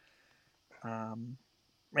drives. And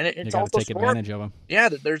it's you also take advantage of them. Yeah,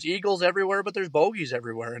 there's eagles everywhere, but there's bogeys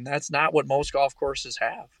everywhere, and that's not what most golf courses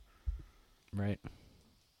have. Right.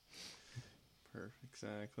 Perfect.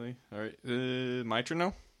 Exactly. All right. My turn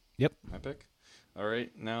now? Yep. My pick? All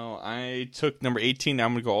right. Now, I took number 18. Now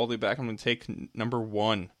I'm going to go all the way back. I'm going to take number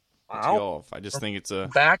 1. Wow. I just think it's a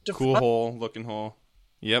front. cool hole, looking hole.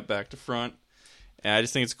 Yep, back to front. And I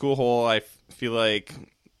just think it's a cool hole. I feel like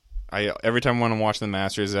every time when I'm watching the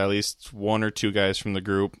Masters, at least 1 or 2 guys from the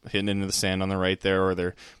group hitting into the sand on the right there, or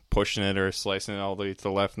they're pushing it or slicing it all the way to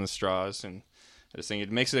the left in the straws. And I just think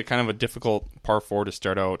it makes it kind of a difficult par 4 to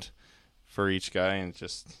start out for each guy. And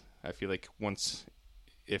just, I feel like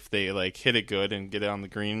if they like hit it good and get it on the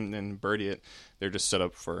green and birdie it, they're just set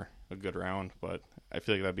up for a good round. But I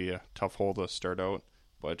feel like that'd be a tough hole to start out,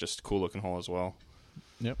 but just a cool looking hole as well.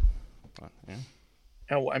 Yep. But, yeah.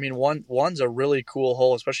 I mean, one's a really cool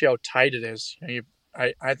hole, especially how tight it is.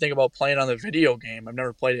 I think about playing on the video game. I've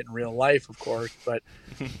never played it in real life, of course, but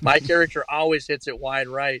my character always hits it wide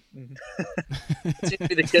right. It seems to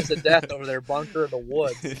be the kiss of death over there, bunker of the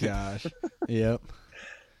woods. Gosh. Yep.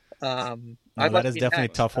 That is definitely a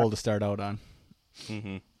tough hole to start out on.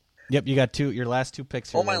 Mm-hmm. Yep, you got your last 2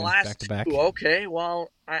 picks here. My last back to back. 2. Okay, well,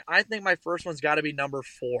 I think my first one's got to be number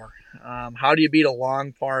 4. How do you beat a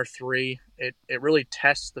long par 3? It really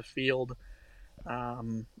tests the field.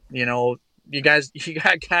 You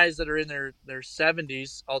got guys that are in their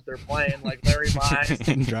 70s out there playing, like Larry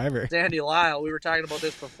Mize, driver, Sandy Lyle. We were talking about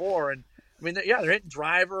this before, and I mean, they're hitting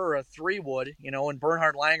driver or a 3-wood, and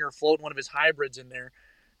Bernhard Langer floating one of his hybrids in there,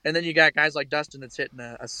 and then you got guys like Dustin that's hitting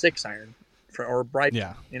a 6-iron or bright,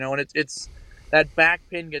 and it's that back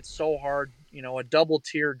pin gets so hard, a double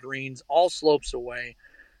tier greens, all slopes away.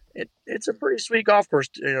 It's a pretty sweet golf course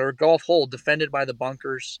or golf hole defended by the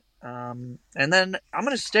bunkers. And then I'm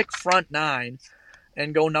going to stick front 9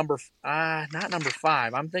 and go not number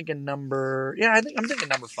 5. I'm thinking I'm thinking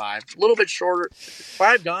number 5. A little bit shorter.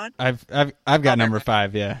 5 gone? I've got number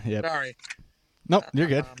 5, yeah. Yep. Sorry. Nope, you're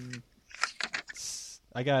good.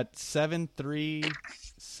 I got 7, 3,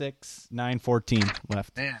 6, 9, 14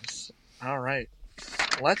 left. Man, all right.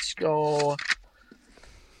 Let's go.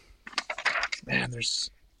 Man,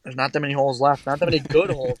 there's not that many holes left. Not that many good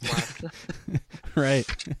holes left. Right.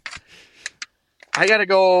 I got to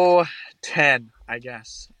go 10, I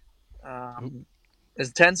guess.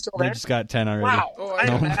 Is 10 still there? They just got 10 already. Wow. Oh, I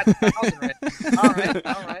am at 1,000 right.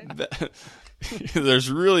 All right.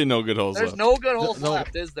 There's really no good holes left. There's no good holes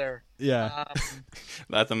left, is there? Yeah.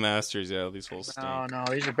 Not the Masters, yeah. These holes stink. No,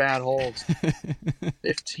 these are bad holes.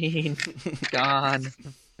 15 gone.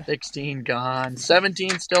 16 gone.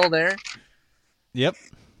 17 still there? Yep.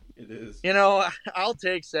 It is. I'll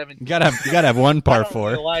take 17. You gotta have one par 4.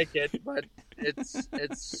 I don't really like it, but it's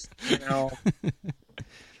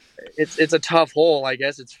it's a tough hole. I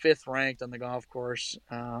guess it's 5th ranked on the golf course.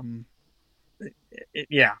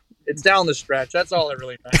 It's down the stretch. That's all that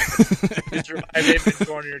really matters. You survive Apex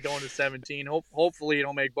corner, you're going to 17. Hopefully you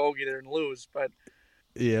don't make bogey there and lose, but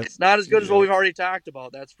it's not as good as what we've already talked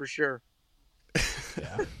about. That's for sure.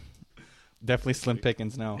 Yeah. Definitely slim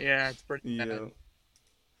pickings now. Yeah, it's pretty bad.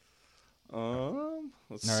 Let's all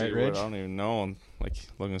see right, Rich? what I don't even know. Like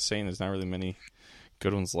Logan was saying, there's not really many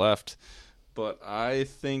good ones left. But I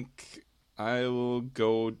think I will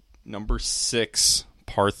go number 6,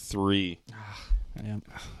 par 3.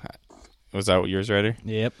 Was that what yours, Ryder?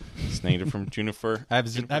 Yep. It's negative from Juniper. I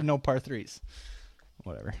have no par 3s.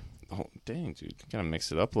 Whatever. Oh, dang, dude. Gotta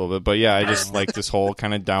mix it up a little bit. But yeah, I just like this whole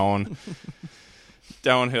kind of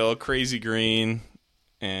downhill, crazy green.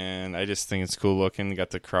 And I just think it's cool looking. You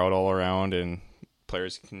got the crowd all around, and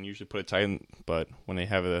players can usually put it tight. But when they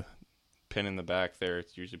have a pin in the back there,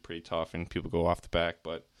 it's usually pretty tough, and people go off the back.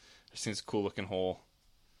 But I just think it's a cool looking hole.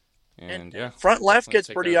 And yeah, front left gets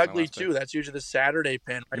pretty ugly too. That's usually the Saturday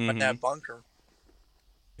pin right in that bunker.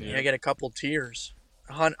 Yeah. You get a couple tiers.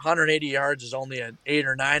 180 yards is only an 8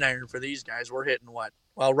 or 9 iron for these guys. We're hitting what?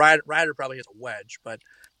 Well, Ryder probably hits a wedge, but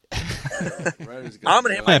I'm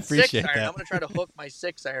gonna hit my 6 iron. I'm gonna try to hook my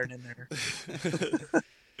 6 iron in there.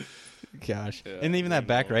 Gosh, and even that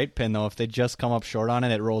back right pin though, if they just come up short on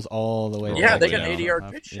it, it rolls all the way. Yeah, they got an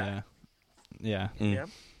 80-yard pitch shot. Yeah.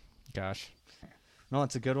 Gosh. No,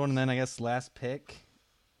 it's a good one. And then I guess last pick,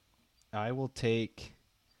 I will take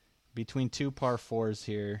between 2 par 4s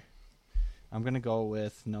here. I'm going to go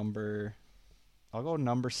with number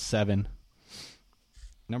 7.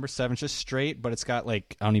 Number 7's just straight, but it's got I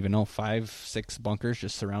don't even know, 5, 6 bunkers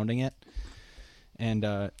just surrounding it. And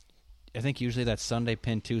I think usually that Sunday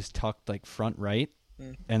pin too is tucked front right,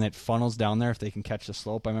 and it funnels down there if they can catch the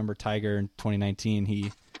slope. I remember Tiger in 2019,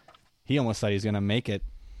 he almost thought he was going to make it.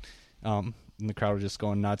 And the crowd was just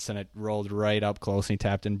going nuts, and it rolled right up close, and he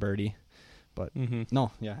tapped in birdie. But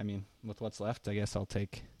no, yeah, I mean, with what's left, I guess I'll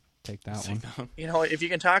take that one. If you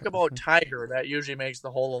can talk about Tiger, that usually makes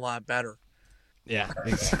the hole a lot better. Yeah.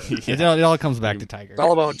 It all comes back to Tiger. It's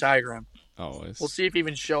all about Tiger. Always. We'll see if he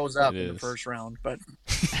even shows up in the first round. But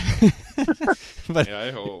yeah,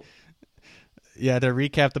 I hope. Yeah, to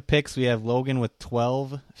recap the picks, we have Logan with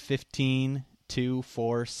 12, 15, 2,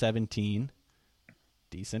 4, 17.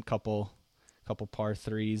 Decent couple par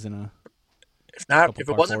 3s and a. If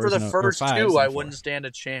it wasn't for the first 2, I wouldn't stand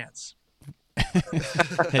a chance.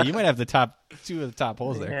 Hey, you might have the top 2 of the top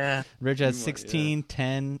holes there. Yeah. Rich has 16,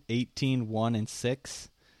 10, 18, 1, and 6.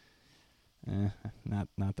 Not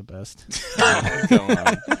the best. Come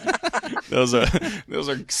on. Those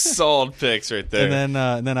are solid picks right there. And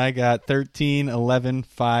then I got 13, 11,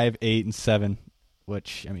 5, 8, and 7,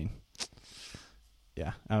 which I mean,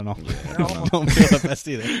 yeah, I don't know. I don't feel the best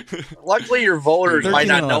either. Luckily, your voters might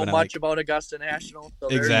not know much about Augusta National, so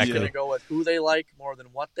they're just going to go with who they like more than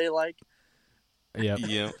what they like.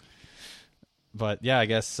 Yep. But yeah, I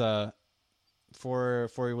guess before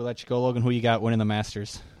we let you go, Logan, who you got winning the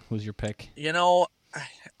Masters? Who's your pick?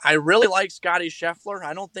 I really like Scotty Scheffler.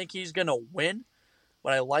 I don't think he's going to win,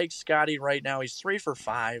 but I like Scotty right now. He's 3 for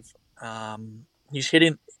 5. He's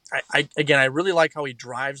hitting. I really like how he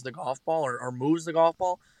drives the golf ball or moves the golf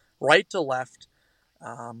ball right to left.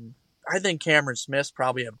 I think Cameron Smith's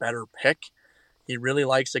probably a better pick. He really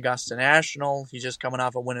likes Augusta National. He's just coming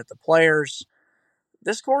off a win at the Players.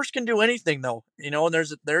 This course can do anything, though. And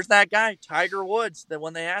there's that guy, Tiger Woods, that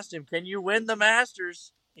when they asked him, can you win the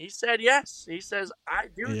Masters? He said yes. He says, I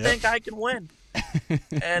do think I can win.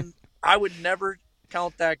 And I would never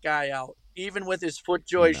count that guy out. even with his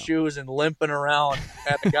FootJoy shoes and limping around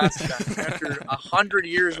at Augusta, after 100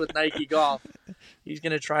 years with Nike Golf, he's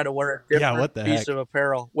going to try to wear a different piece of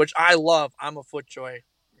apparel, which I love. I'm a FootJoy,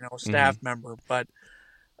 staff member, but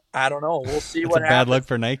I don't know. We'll see what happens. Bad luck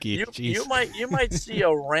for Nike. You might see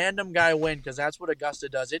a random guy win because that's what Augusta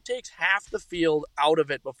does. It takes half the field out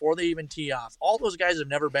of it before they even tee off. All those guys have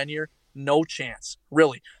never been here. No chance,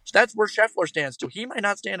 really. So that's where Scheffler stands too. He might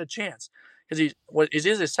not stand a chance because is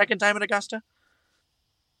this his second time at Augusta?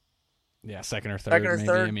 Yeah, second or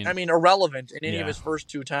third. I mean, irrelevant in any of his first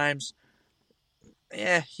 2 times.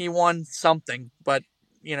 He won something, but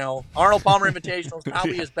Arnold Palmer Invitational is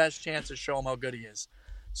probably his best chance to show him how good he is.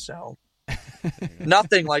 So,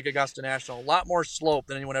 nothing like Augusta National. A lot more slope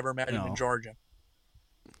than anyone ever imagined in Georgia.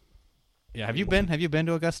 Yeah, have you been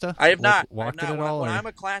to Augusta? I have not. Walked it at all? When I'm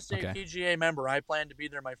a Class A PGA member, I plan to be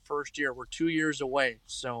there my first year. We're 2 years away,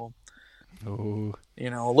 so a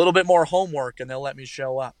little bit more homework, and they'll let me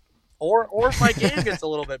show up. Or if my game gets a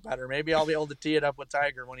little bit better, maybe I'll be able to tee it up with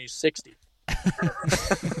Tiger when he's 60.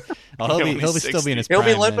 He'll still be in his prime.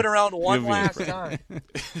 He'll be limping around one last time.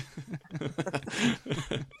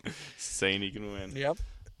 Saying he can win. Yep.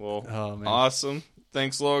 Well, awesome.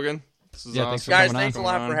 Thanks, Logan. This is awesome. Guys, thanks a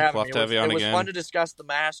lot for having me. It was fun to discuss the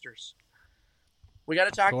Masters. We got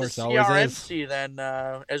to talk to CRMC then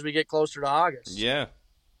as we get closer to August. Yeah.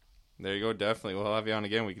 There you go. Definitely. We'll have you on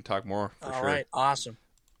again. We can talk more for sure. All right. Awesome.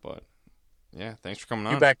 But, yeah, thanks for coming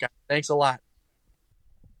on. You bet, guys. Thanks a lot.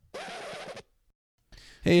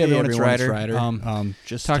 Hey everyone, it's Ryder.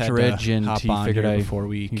 Just talked to Reg and he figured before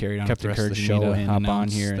we carried on kept the rest of the show and hop on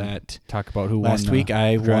here and talk about who won. Last week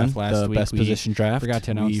I won the best position draft. Forgot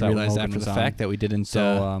to announce that we realized after the fact that we didn't.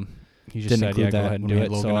 So he just said, "Yeah, go ahead and do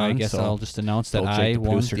it." So I guess I'll just announce that I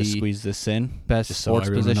won the squeeze this in best sports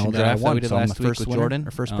position draft that we did last week with Jordan.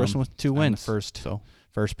 Our first person with 2 wins. First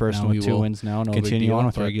person with 2 wins now. No continue on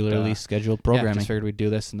with regularly scheduled programming. Just figured we'd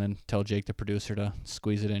do this and then tell Jake, the producer, to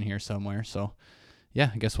squeeze it in here somewhere. So.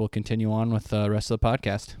 Yeah, I guess we'll continue on with the rest of the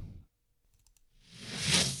podcast.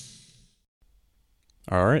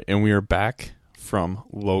 All right, and we are back from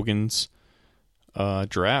Logan's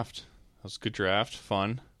draft. That was a good draft,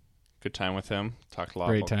 fun, good time with him. Talked a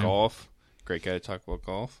lot about golf. Great guy to talk about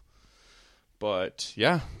golf. But,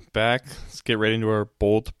 yeah, back. Let's get right into our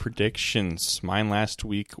bold predictions. Mine last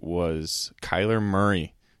week was Kyler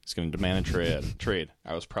Murray. He's going to demand a trade.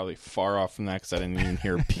 I was probably far off from that because I didn't even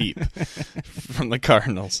hear a peep from the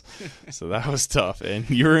Cardinals. So that was tough. And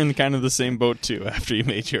you were in kind of the same boat, too, after you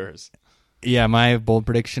made yours. Yeah, my bold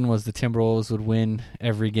prediction was the Timberwolves would win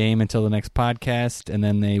every game until the next podcast, and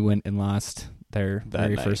then they went and lost their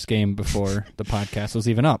very first game before the podcast was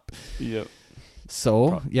even up. Yep.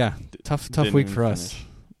 So, yeah, tough week for us.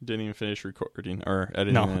 Didn't even finish recording or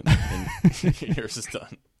editing it, and yours is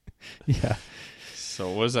done. Yeah. So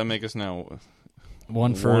what does that make us now?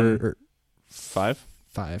 1 for 5?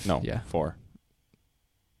 5. No, yeah. 4.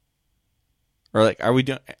 Or are we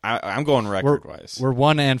doing? I'm going record wise. We're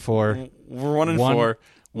 1 and 4. We're 1 and 4.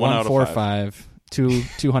 1 out of 4, 5.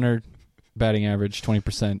 200 batting average,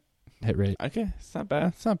 20% hit rate. Okay, it's not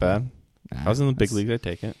bad. It's not bad. I was in the big league. I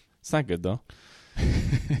take it. It's not good though.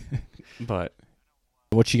 But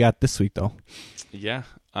what you got this week though? Yeah,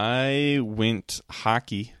 I went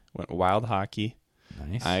wild hockey.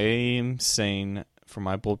 Nice. I'm saying for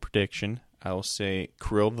my bold prediction, I will say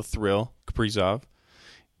Kirill the Thrill Kaprizov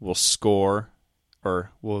will score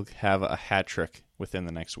or will have a hat trick within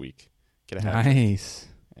the next week. Get a hat trick. Nice.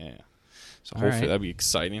 Yeah. So hopefully that'll be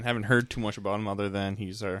exciting. Haven't heard too much about him other than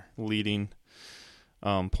he's our leading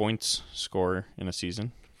points scorer in a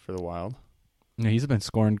season for the Wild. Yeah, he's been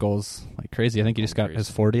scoring goals like crazy. I think he just got his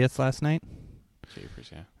 40th last night. Jeepers,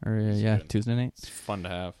 yeah. Or Tuesday night. It's fun to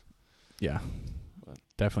have. Yeah.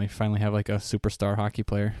 Definitely finally have like a superstar hockey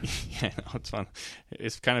player. Yeah, no, it's fun.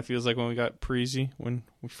 It kind of feels like when we got Parisi when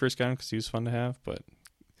we first got him because he was fun to have, but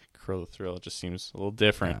Kirill the Thrill just seems a little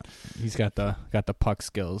different. Yeah. He's got the puck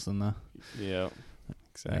skills and the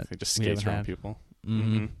exactly just skates around people.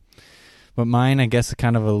 Mm-hmm. But mine, I guess, I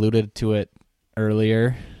kind of alluded to it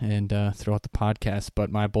earlier and throughout the podcast.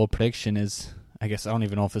 But my bold prediction is, I guess I don't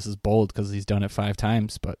even know if this is bold because he's done it 5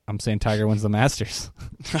 times, but I'm saying Tiger wins the Masters.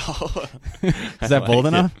 Is that bold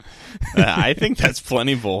enough? I think that's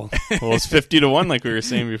plenty bold. Well, it's 50-1 like we were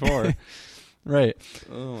saying before. Right.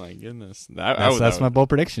 Oh my goodness. That's my bold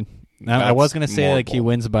prediction. I was going to say like bold. He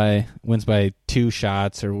wins by 2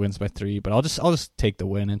 shots or wins by 3, but I'll just take the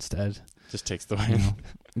win instead. Just takes the win.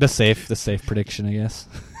 The safe prediction, I guess.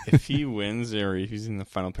 If he wins or if he's in the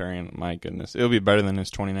final pairing, my goodness, it'll be better than his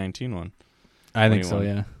 2019 one. I think so,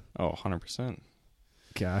 yeah. Oh, 100%.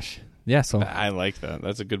 Gosh. Yeah, so I like that.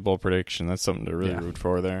 That's a good bowl prediction. That's something to really root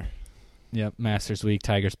for there. Yep, Masters Week,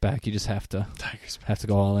 Tigers back. You just have to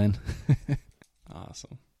go all in.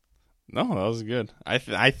 Awesome. No, that was good. I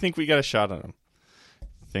think we got a shot on him.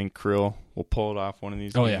 I think Krill will pull it off one of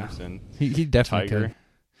these games. Yeah. And he definitely Tiger. Could.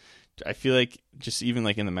 I feel like just even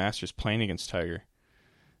like in the Masters playing against Tiger,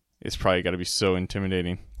 it's probably got to be so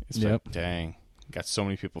intimidating. It's like, dang, got so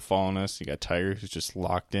many people following us. You got Tiger who's just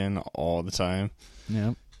locked in all the time.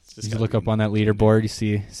 Yep. You look up on that leaderboard, you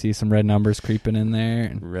see some red numbers creeping in there.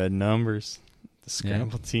 And red numbers. The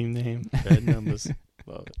Scramble team name. Red numbers.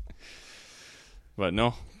 Love it. But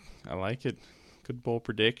no, I like it. Good bowl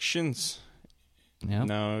predictions. Yeah.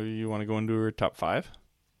 Now you want to go into our top 5?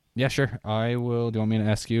 Yeah, sure. I will. Do you want me to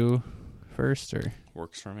ask you first, or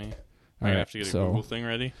works for me? I have to get a Google thing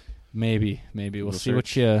ready. Maybe we'll see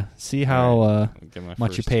search. how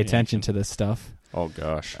much you pay attention to this stuff. Oh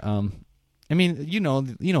gosh. I mean, you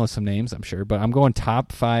know some names, I'm sure, but I'm going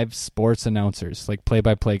top 5 sports announcers, like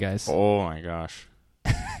play-by-play guys. Oh my gosh.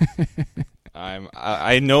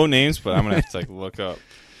 I know names, but I'm gonna have to like look up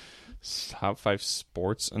top 5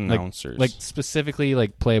 sports announcers. Like specifically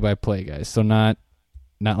like play-by-play guys. So not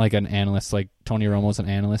like an analyst, like Tony Romo's an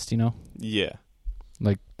analyst, you know? Yeah.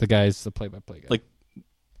 Like the guys, the play-by-play guy.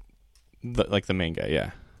 Like the main guy,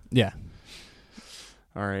 yeah. Yeah.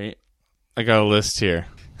 All right. I got a list here.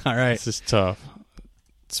 All right. This is tough.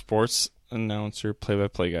 Sports announcer,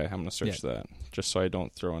 play-by-play guy. I'm going to search that just so I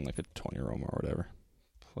don't throw in like a Tony Romo or whatever.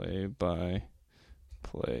 Play-by-play.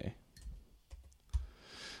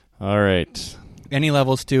 All right. Any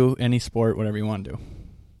levels too, any sport, whatever you want to do.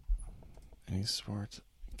 Any sport.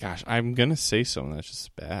 Gosh, I'm going to say something that's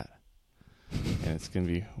just bad. And it's going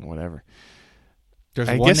to be whatever. There's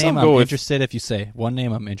one name I'm interested if you say. One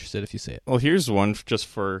name I'm interested if you say it. Well, here's one just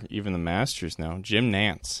for even the Masters now. Jim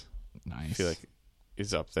Nantz. Nice. I feel like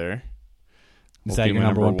is up there. Is that your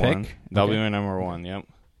number one pick? That'll be my number one, yep.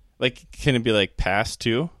 Like, can it be like past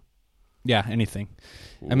too? Yeah, anything.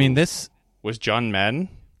 Ooh. I mean, this... Was John Madden?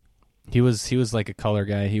 He was like a color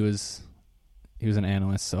guy. He was an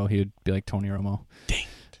analyst, so he would be like Tony Romo. Dang.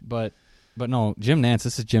 But no, Jim Nantz.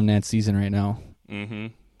 This is Jim Nantz season right now. Mm-hmm.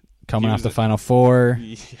 Coming off the Final Four.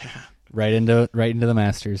 Yeah. Right into the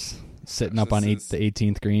Masters. Sitting up on the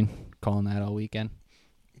 18th green, calling that all weekend.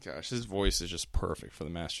 Gosh, his voice is just perfect for the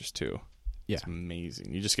Masters too. Yeah. It's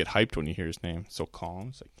amazing. You just get hyped when you hear his name. So calm.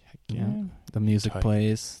 It's like, heck yeah. The music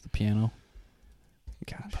plays, the piano.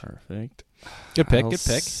 Gosh. Perfect. Good pick, I'll good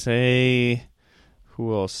pick. Say,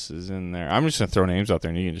 who else is in there? I'm just going to throw names out there,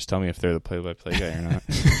 and you can just tell me if they're the play-by-play guy or not.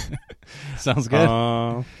 Sounds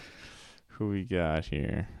good. Who we got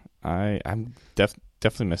here? I'm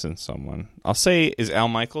definitely missing someone. I'll say, is Al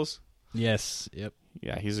Michaels? Yes. Yep.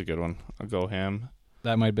 Yeah, he's a good one. I'll go him.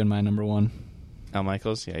 That might have been my number one. Al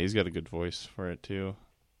Michaels? Yeah, he's got a good voice for it, too.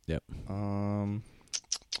 Yep. Who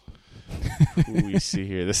we see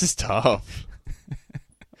here? This is tough.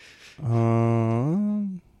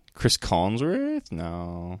 Chris Collinsworth?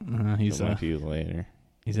 No. He's might be later.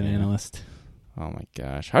 He's an analyst. Oh, my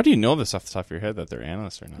gosh. How do you know this off the top of your head that they're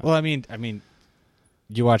analysts or not? Well, I mean,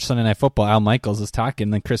 you watch Sunday Night Football, Al Michaels is talking,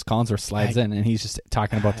 then Chris Collinsworth slides in, and he's just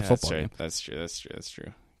talking about the football game. That's true.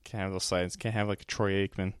 Can't have those slides. Can't have like a Troy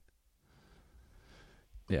Aikman.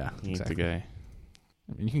 Yeah, you exactly. need the guy.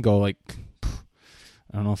 I mean, you can go like, I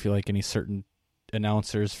don't know if you like any certain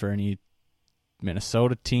announcers for any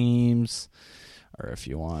Minnesota teams, or if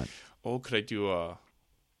you want. Oh, could I do oh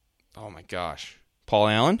my gosh, Paul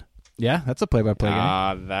Allen? Yeah, that's a play-by-play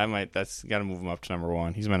guy. That's got to move him up to number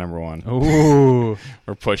one. He's my number one. Ooh.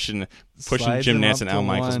 We're pushing Jim Nantz and Al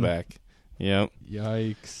Michaels back. Yep.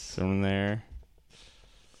 Yikes. Throw him there.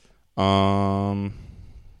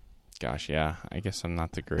 Gosh, yeah. I guess I'm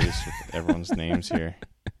not the greatest with everyone's names here.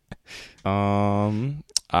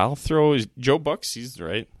 I'll throw Joe Buck. He's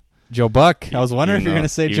right. Joe Buck. I was wondering if you're going to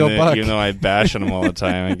say Joe Buck. Even though I bash on him all the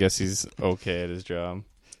time, I guess he's okay at his job.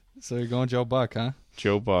 So you're going Joe Buck, huh?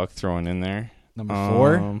 Joe Buck throwing in there. Number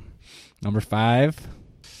 4. Number 5.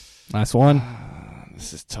 Last one.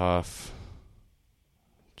 This is tough.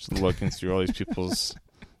 Just looking through all these people's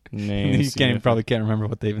names. You probably can't remember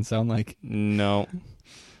what they even sound like. No,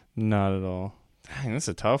 not at all. Dang, that's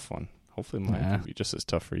a tough one. Hopefully mine will be just as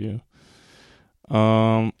tough for you.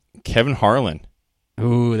 Kevin Harlan.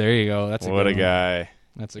 Ooh, there you go. That's what a guy.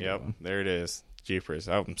 That's a good one. There it is. Jeepers.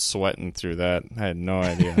 I'm sweating through that. I had no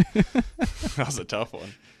idea. That was a tough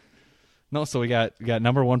one. No, so we got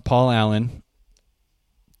number 1, Paul Allen.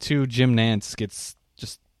 2, Jim Nantz gets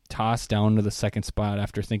just tossed down to the second spot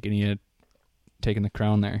after thinking he had taken the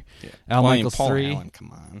crown there. Yeah. Al Michaels Paul 3. Allen,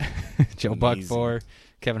 come on. Joe Buck 4.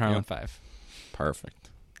 Kevin Harlan 5. Perfect.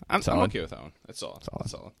 I'm okay with that one. That's solid.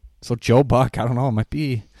 Solid. So Joe Buck, I don't know. It might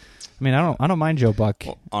be. I mean, I don't mind Joe Buck.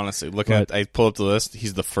 Well, honestly, I pulled up the list.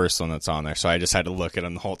 He's the first one that's on there, so I just had to look at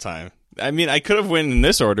him the whole time. I mean, I could have went in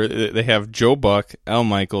this order. They have Joe Buck, Al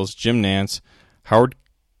Michaels, Jim Nance, Howard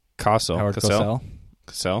Cosell.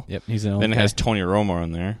 Yep, he's in. Then it has Tony Romo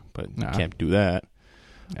in there, but you can't do that.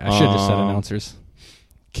 I should have just said announcers.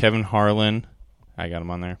 Kevin Harlan, I got him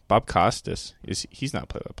on there. Bob Costas, he's not a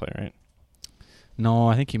play-by-play, right? No,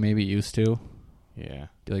 I think he maybe used to. Yeah.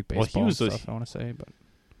 Do you like baseball and stuff, I want to say, but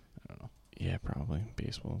I don't know. Yeah, probably.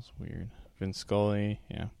 Baseball's weird. Vince Scully,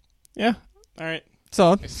 yeah. Yeah, all right.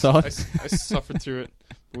 Solid. I suffered through it,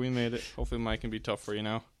 but we made it. Hopefully mine can be tough for you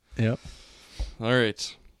now. Yep. All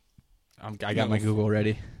right. I got my Google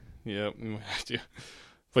ready. Yep, you might have to.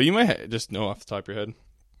 But you might just know off the top of your head.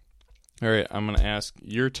 All right, I'm going to ask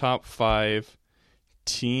your top 5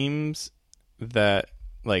 teams that,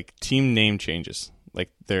 like, team name changes.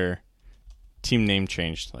 Like, their team name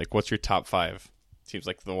changed. Like, what's your top 5 teams?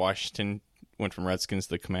 Like, the Washington went from Redskins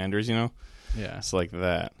to the Commanders, you know? Yeah. It's like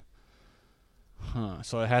that. Huh.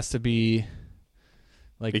 So it has to be,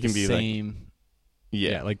 like, it can be same... Like,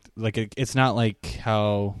 yeah. Like it's not like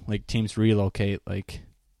how, like, teams relocate, like...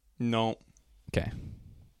 No. Okay.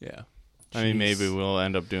 Yeah. I mean, maybe we'll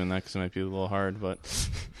end up doing that because it might be a little hard, but...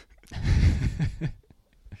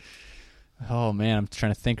 Oh, man, I'm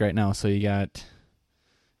trying to think right now. So you got,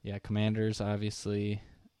 Commanders, obviously.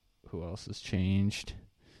 Who else has changed?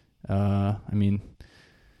 I mean,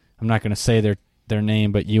 I'm not going to say their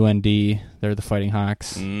name, but UND, they're the Fighting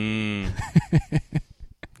Hawks. I'm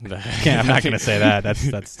not going to say that.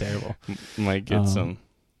 That's terrible. Might get some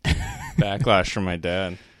backlash from my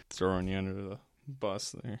dad throwing you under the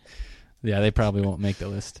bus there. Yeah, they probably won't make the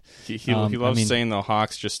list. He loves saying the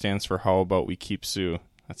Hawks just stands for how about we keep Sue.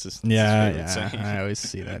 That's his favorite saying. I always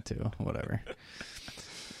see that too. Whatever.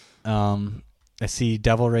 I see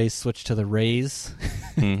Devil Rays switch to the Rays.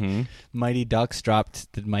 Mm-hmm. Mighty Ducks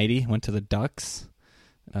dropped the Mighty, went to the Ducks.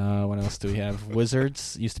 What else do we have?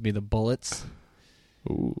 Wizards used to be the Bullets.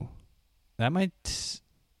 Ooh, that might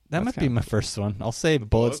be my first one. I'll say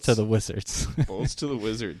Bullets to the Wizards. Bullets to the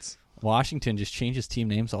Wizards. Washington just changes team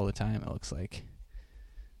names all the time, it looks like.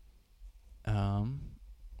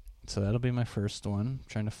 So that'll be my first one. I'm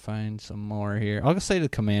trying to find some more here. I'll just say the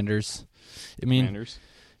Commanders. Commanders?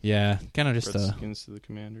 Yeah, kind of just Redskins to the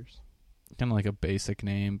Commanders. Kind of like a basic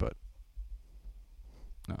name, but...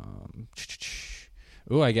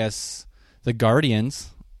 I guess the Guardians.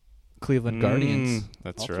 Cleveland Guardians.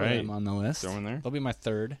 That's I'll right. Throw them on the list. Throw them there. They'll be my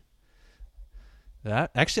third.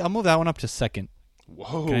 Actually, I'll move that one up to second.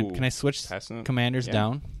 Whoa! Can I switch Commanders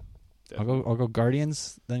down? Definitely. I'll go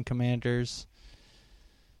Guardians, then Commanders,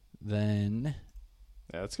 then.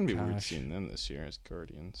 Yeah, it's gonna be weird seeing them this year as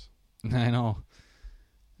Guardians. I know.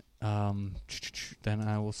 Then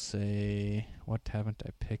I will say, what haven't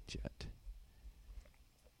I picked yet?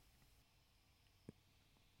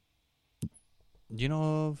 Do you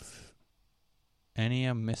know of any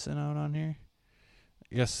I'm missing out on here?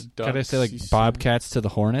 I guess, could I say, like, Bobcats to the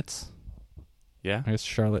Hornets? Yeah. I guess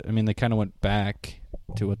Charlotte, I mean, they kind of went back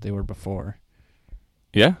to what they were before.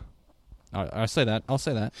 Yeah. I'll say that.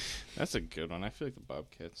 That's a good one. I feel like the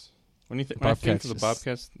Bobcats. When I think of the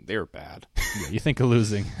Bobcats, they were bad. Yeah, you think of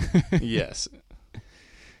losing. Yes.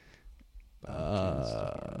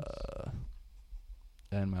 And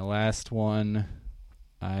my last one,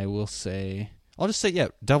 I will say... I'll just say,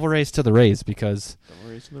 Devil Rays to the Rays, because...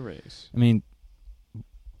 Devil Rays to the Rays. I mean,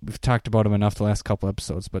 we've talked about them enough the last couple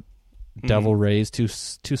episodes, but Devil Rays, too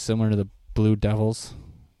similar to the Blue Devils.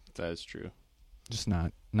 That is true. Just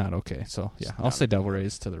not okay. So, yeah, I'll say Devil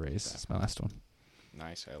Rays to the Rays. That's my last one.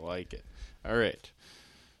 Nice. I like it. All right.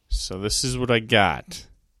 So this is what I got.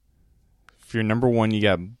 For your number one, you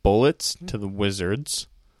got Bullets to the Wizards.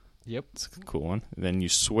 Yep. It's a cool one. Then you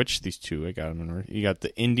switch these two. I got them in order. You got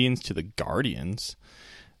the Indians to the Guardians.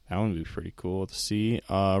 That one would be pretty cool to see.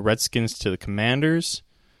 Redskins to the Commanders.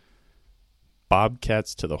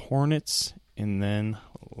 Bobcats to the Hornets. And then,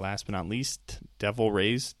 last but not least, Devil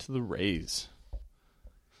Rays to the Rays.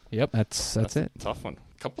 Yep, that's it. A tough one.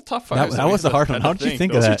 Couple tough fives. That was a hard one. How did you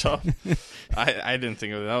think of that? Tough. I didn't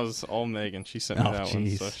think of it. That was all Megan. She sent me that one,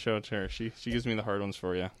 so show it to her. She gives me the hard ones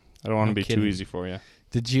for you. I don't want to be too easy for you.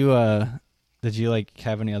 Did you like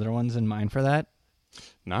have any other ones in mind for that?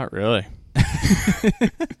 Not really.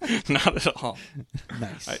 Not at all.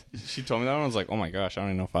 Nice. She told me that one. I was like, oh my gosh, I don't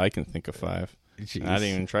even know if I can think of 5. I didn't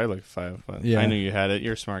even try like 5, but I knew you had it.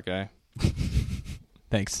 You're a smart guy.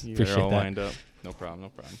 Thanks. You're Appreciate all that. lined up. No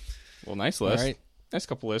problem. Well, nice list. All right. Nice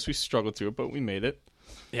couple lists. We struggled through it, but we made it.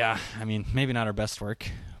 Yeah, I mean, maybe not our best work,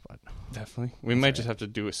 but Definitely. We might just have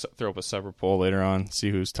to throw up a separate poll later on,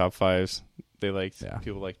 see whose top fives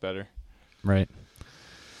people like better. Right.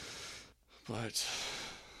 But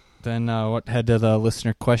then what head to the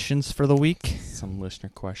listener questions for the week? Some listener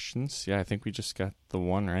questions. Yeah, I think we just got the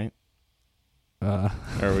one, right? Or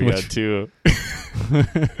we got two.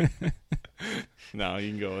 No, you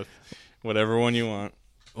can go with whatever one you want.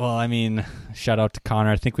 Well, I mean, shout out to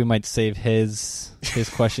Connor. I think we might save his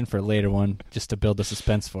question for a later one, just to build the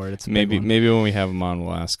suspense for it. It's maybe when we have him on,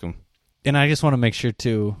 we'll ask him. And I just want to make sure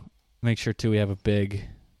too we have a big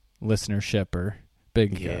listenership or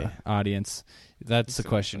big audience. That's the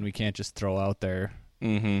question we can't just throw out there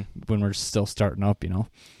when we're still starting up,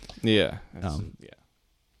 Yeah.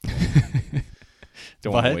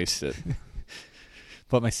 Don't want to waste it.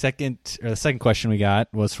 But the second question we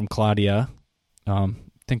got was from Claudia.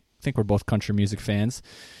 Think we're both country music fans.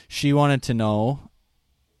 She wanted to know,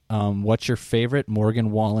 what's your favorite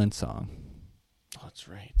Morgan Wallen song? Oh, that's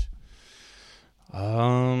right.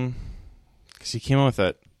 Because he came out with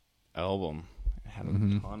that album. It had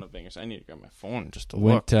a ton of bangers. I need to grab my phone just to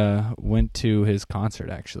look. Went to his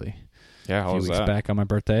concert actually. Yeah, how was that? A few weeks back on my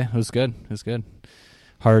birthday. It was good.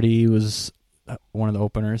 Hardy was one of the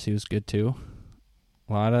openers. He was good too.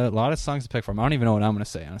 A lot of songs to pick from. I don't even know what I'm going to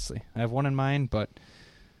say, honestly. I have one in mind, but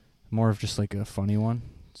more of just like a funny one.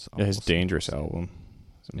 So his Dangerous album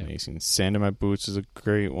is amazing. Sand in My Boots is a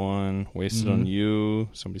great one. Wasted on You,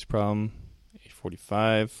 Somebody's Problem,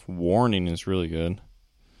 845. Warning is really good.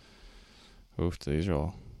 Oof, these are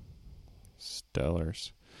all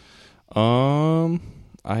stellars.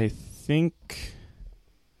 I think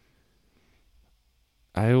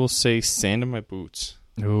I will say Sand in My Boots.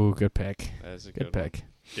 Ooh, good pick. That is a good pick.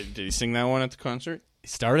 Did he sing that one at the concert? He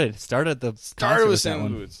started the concert with that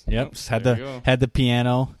one. Boots. Yep, had the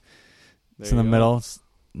piano. It's in the middle. It's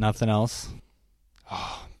nothing else.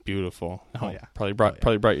 Oh, beautiful. Oh yeah. Probably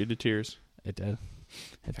brought you to tears. It did.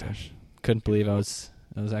 Couldn't believe I was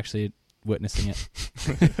actually witnessing it.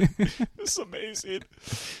 It's amazing.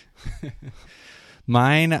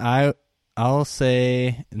 Mine, I'll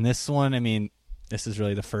say, in this one, I mean, this is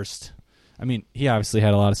really the first. I mean, he obviously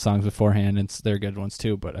had a lot of songs beforehand, and they're good ones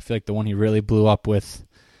too, but I feel like the one he really blew up with,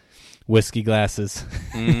 Whiskey Glasses.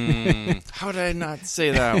 How did I not say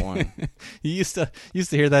that one? You used to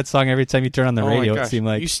hear that song every time you turn on the radio, it seemed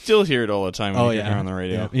like. You still hear it all the time when you turn on the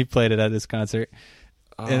radio. Yeah, he played it at this concert.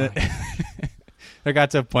 And I got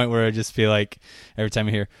to a point where I just feel like every time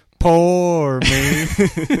I hear, "Poor me,"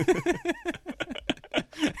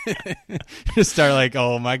 just start like,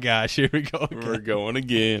 oh my gosh, here we go again. We're going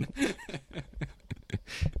again.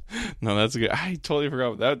 No, that's good. I totally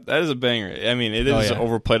forgot that. That is a banger. I mean, it is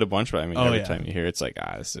overplayed a bunch, but I mean, every time you hear it, it's like,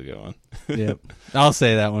 this is a good one. Yep, I'll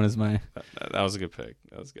say that one is my. That was a good pick.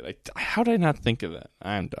 That was good. How did I not think of that?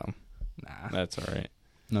 I'm dumb. Nah, that's all right.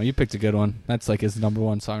 No, you picked a good one. That's like his number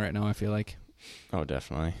one song right now, I feel like. Oh,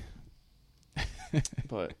 definitely.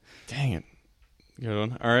 But dang it. Good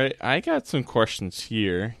one. All right, I got some questions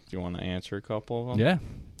here. Do you want to answer a couple of them? Yeah.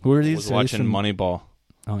 Who are these? I was watching Moneyball.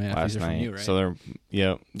 Oh yeah, last night. From you, right? So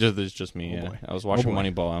there's just me. Yeah, I was watching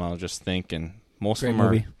Moneyball and I was just thinking most of them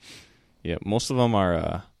are. Yeah, most of them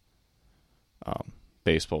are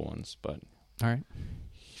baseball ones, but all right.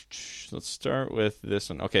 Let's start with this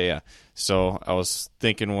one. Okay, yeah. So I was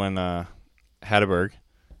thinking when Hatterberg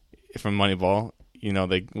from Moneyball,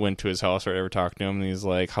 they went to his house or whatever, talked to him, and he's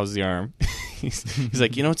like, "How's the arm?" he's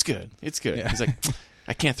like, "It's good. It's good." Yeah. He's like,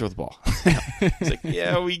 "I can't throw the ball." He's like,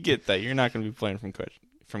 "Yeah, we get that. You're not going to be playing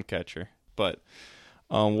from catcher." But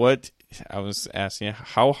what I was asking you,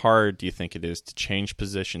 how hard do you think it is to change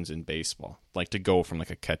positions in baseball, like to go from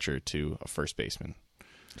like a catcher to a first baseman,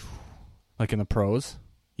 like in the pros?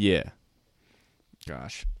 Yeah.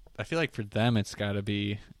 Gosh, I feel like for them it's got to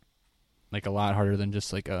be like a lot harder than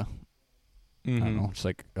just like a I don't know, just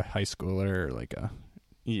like a high schooler or like a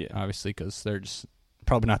obviously because they're just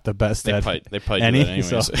probably not the best they at probably do that anyways.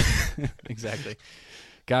 So. Exactly.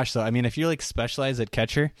 Gosh, so I mean, if you like specialize at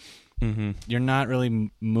catcher, you're not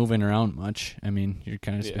really moving around much. I mean, you're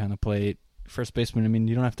kind of just behind the plate. First baseman, I mean,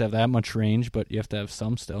 you don't have to have that much range, but you have to have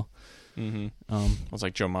some still. It was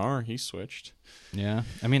like Joe Mauer, he switched. Yeah,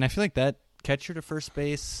 I mean, I feel like that catcher to first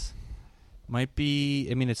base might be.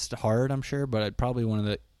 I mean, it's hard, I'm sure, but probably one of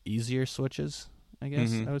the easier switches. I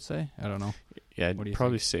guess I would say. I don't know. Yeah, I'd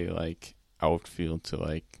probably say like outfield to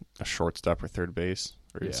like a shortstop or third base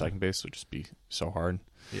or second base would just be so hard.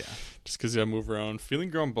 Yeah, just because you got to move around. Feeling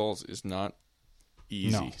ground balls is not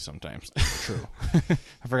easy sometimes. True.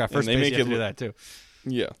 I forgot first base. You have to do that too.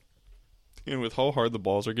 Yeah. And with how hard the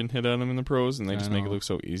balls are getting hit at them in the pros, and they just make it look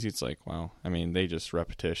so easy, it's like, wow. I mean, they just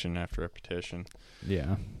repetition after repetition.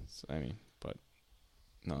 Yeah. So, I mean, but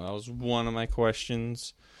no, that was one of my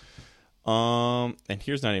questions. And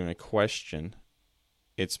here's not even a question.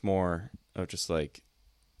 It's more of just like,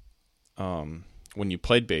 when you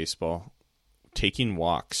played baseball, taking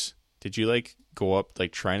walks. Did you like go up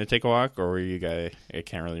like trying to take a walk, or were you I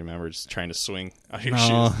can't really remember, just trying to swing out your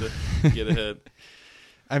shoes to get a hit?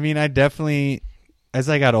 I mean, I definitely, as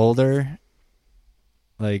I got older,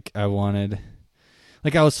 like I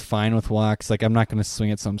was fine with walks. Like I'm not going to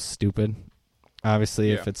swing at something stupid.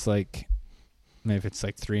 Obviously, if it's like, maybe if it's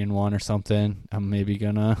like 3-1 or something, I'm maybe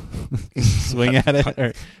gonna swing at it.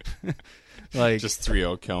 Or like just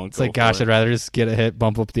 3-0 count. It's like, gosh, I'd rather just get a hit,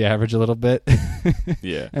 bump up the average a little bit.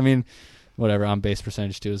 Yeah. I mean, whatever. On base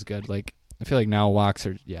percentage too is good. Like I feel like now walks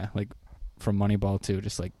are like from Moneyball too,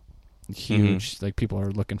 just like huge. Mm-hmm. Like people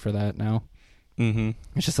are looking for that now. Mm-hmm.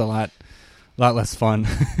 It's just a lot less fun.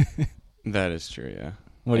 That is true. Yeah.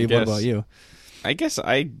 What about you? I guess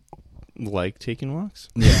I like taking walks.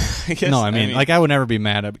 Yeah. I mean, like I would never be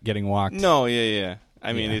mad at getting walked. No. Yeah.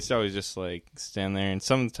 I mean, it's always just like stand there, and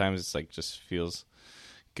sometimes it's like just feels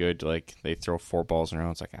good. Like they throw 4 balls in a row.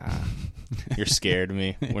 It's like, you're scared of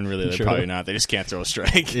me. When really they're probably not. They just can't throw a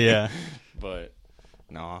strike. Yeah. But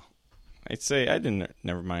no, I'd say I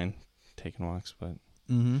never mind taking walks. But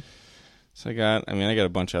so I got a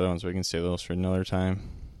bunch of other ones. We can save those for another time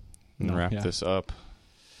and wrap this up.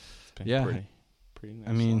 It's been pretty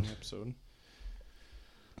nice long episode.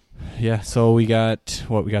 Yeah. So we got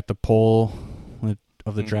the poll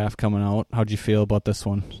of the draft coming out. How'd you feel about this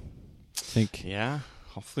one? Yeah.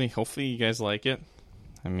 Hopefully you guys like it.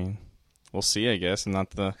 I mean, we'll see, I guess. I'm not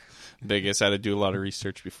the biggest. I had to do a lot of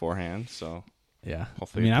research beforehand, so yeah.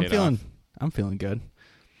 Hopefully, I'm feeling good.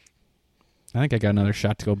 I think I got another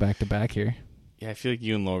shot to go back to back here. Yeah, I feel like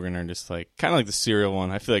you and Logan are just like kind of like the serial one.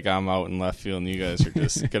 I feel like I'm out in left field, and you guys are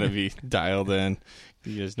just gonna be dialed in.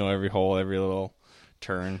 You guys know every hole, every little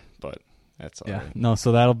turn, but that's all right. No,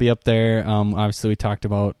 so that'll be up there. Obviously, we talked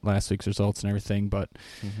about last week's results and everything, but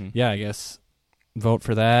I guess vote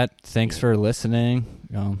for that. Thanks for listening.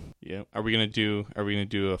 Yeah, are we gonna do a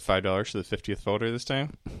 $5 to the 50th voter this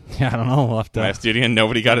time? Yeah, I don't know. We'll have to. Last duty, and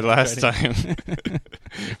nobody got it last time.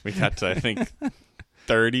 We got to, I think,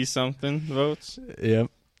 30 something votes. Yep,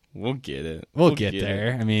 we'll get it. We'll get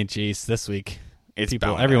there. I mean, geez, this week. It's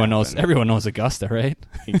everyone knows Augusta, right?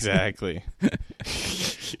 Exactly.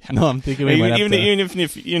 No, I'm thinking even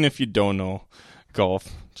if you don't know golf,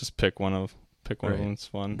 just pick one of them. It's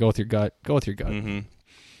fun. Go with your gut. Mm-hmm.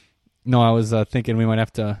 No, I was thinking we might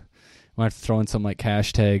have to throw in some like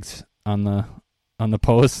hashtags on the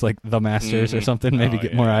post, like the Masters or something. Maybe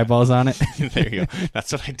get more eyeballs on it. There you go.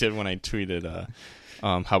 That's what I did when I tweeted.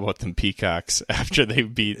 How about them Peacocks after they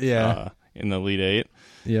beat in the Elite Eight?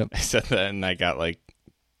 Yep. I said that, and I got like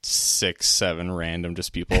 6-7 random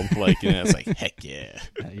just people liking it. I was like, heck yeah.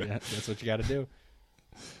 Yeah, that's what you got to do.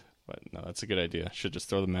 But no, that's a good idea. I should just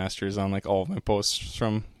throw the Masters on like all of my posts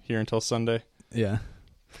from here until Sunday. Yeah.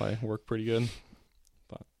 Probably work pretty good.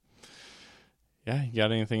 But yeah, you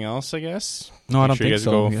got anything else, I guess? No, I don't think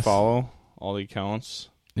so. You guys go follow all the accounts.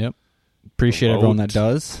 Yep. Appreciate everyone that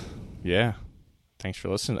does. Yeah. Thanks for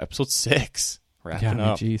listening to episode 6. Wrapping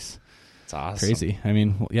up. Jeez. It's awesome. Crazy. I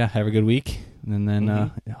mean, have a good week. And then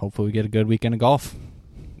hopefully we get a good weekend of golf.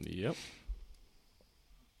 Yep.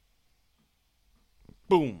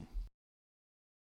 Boom.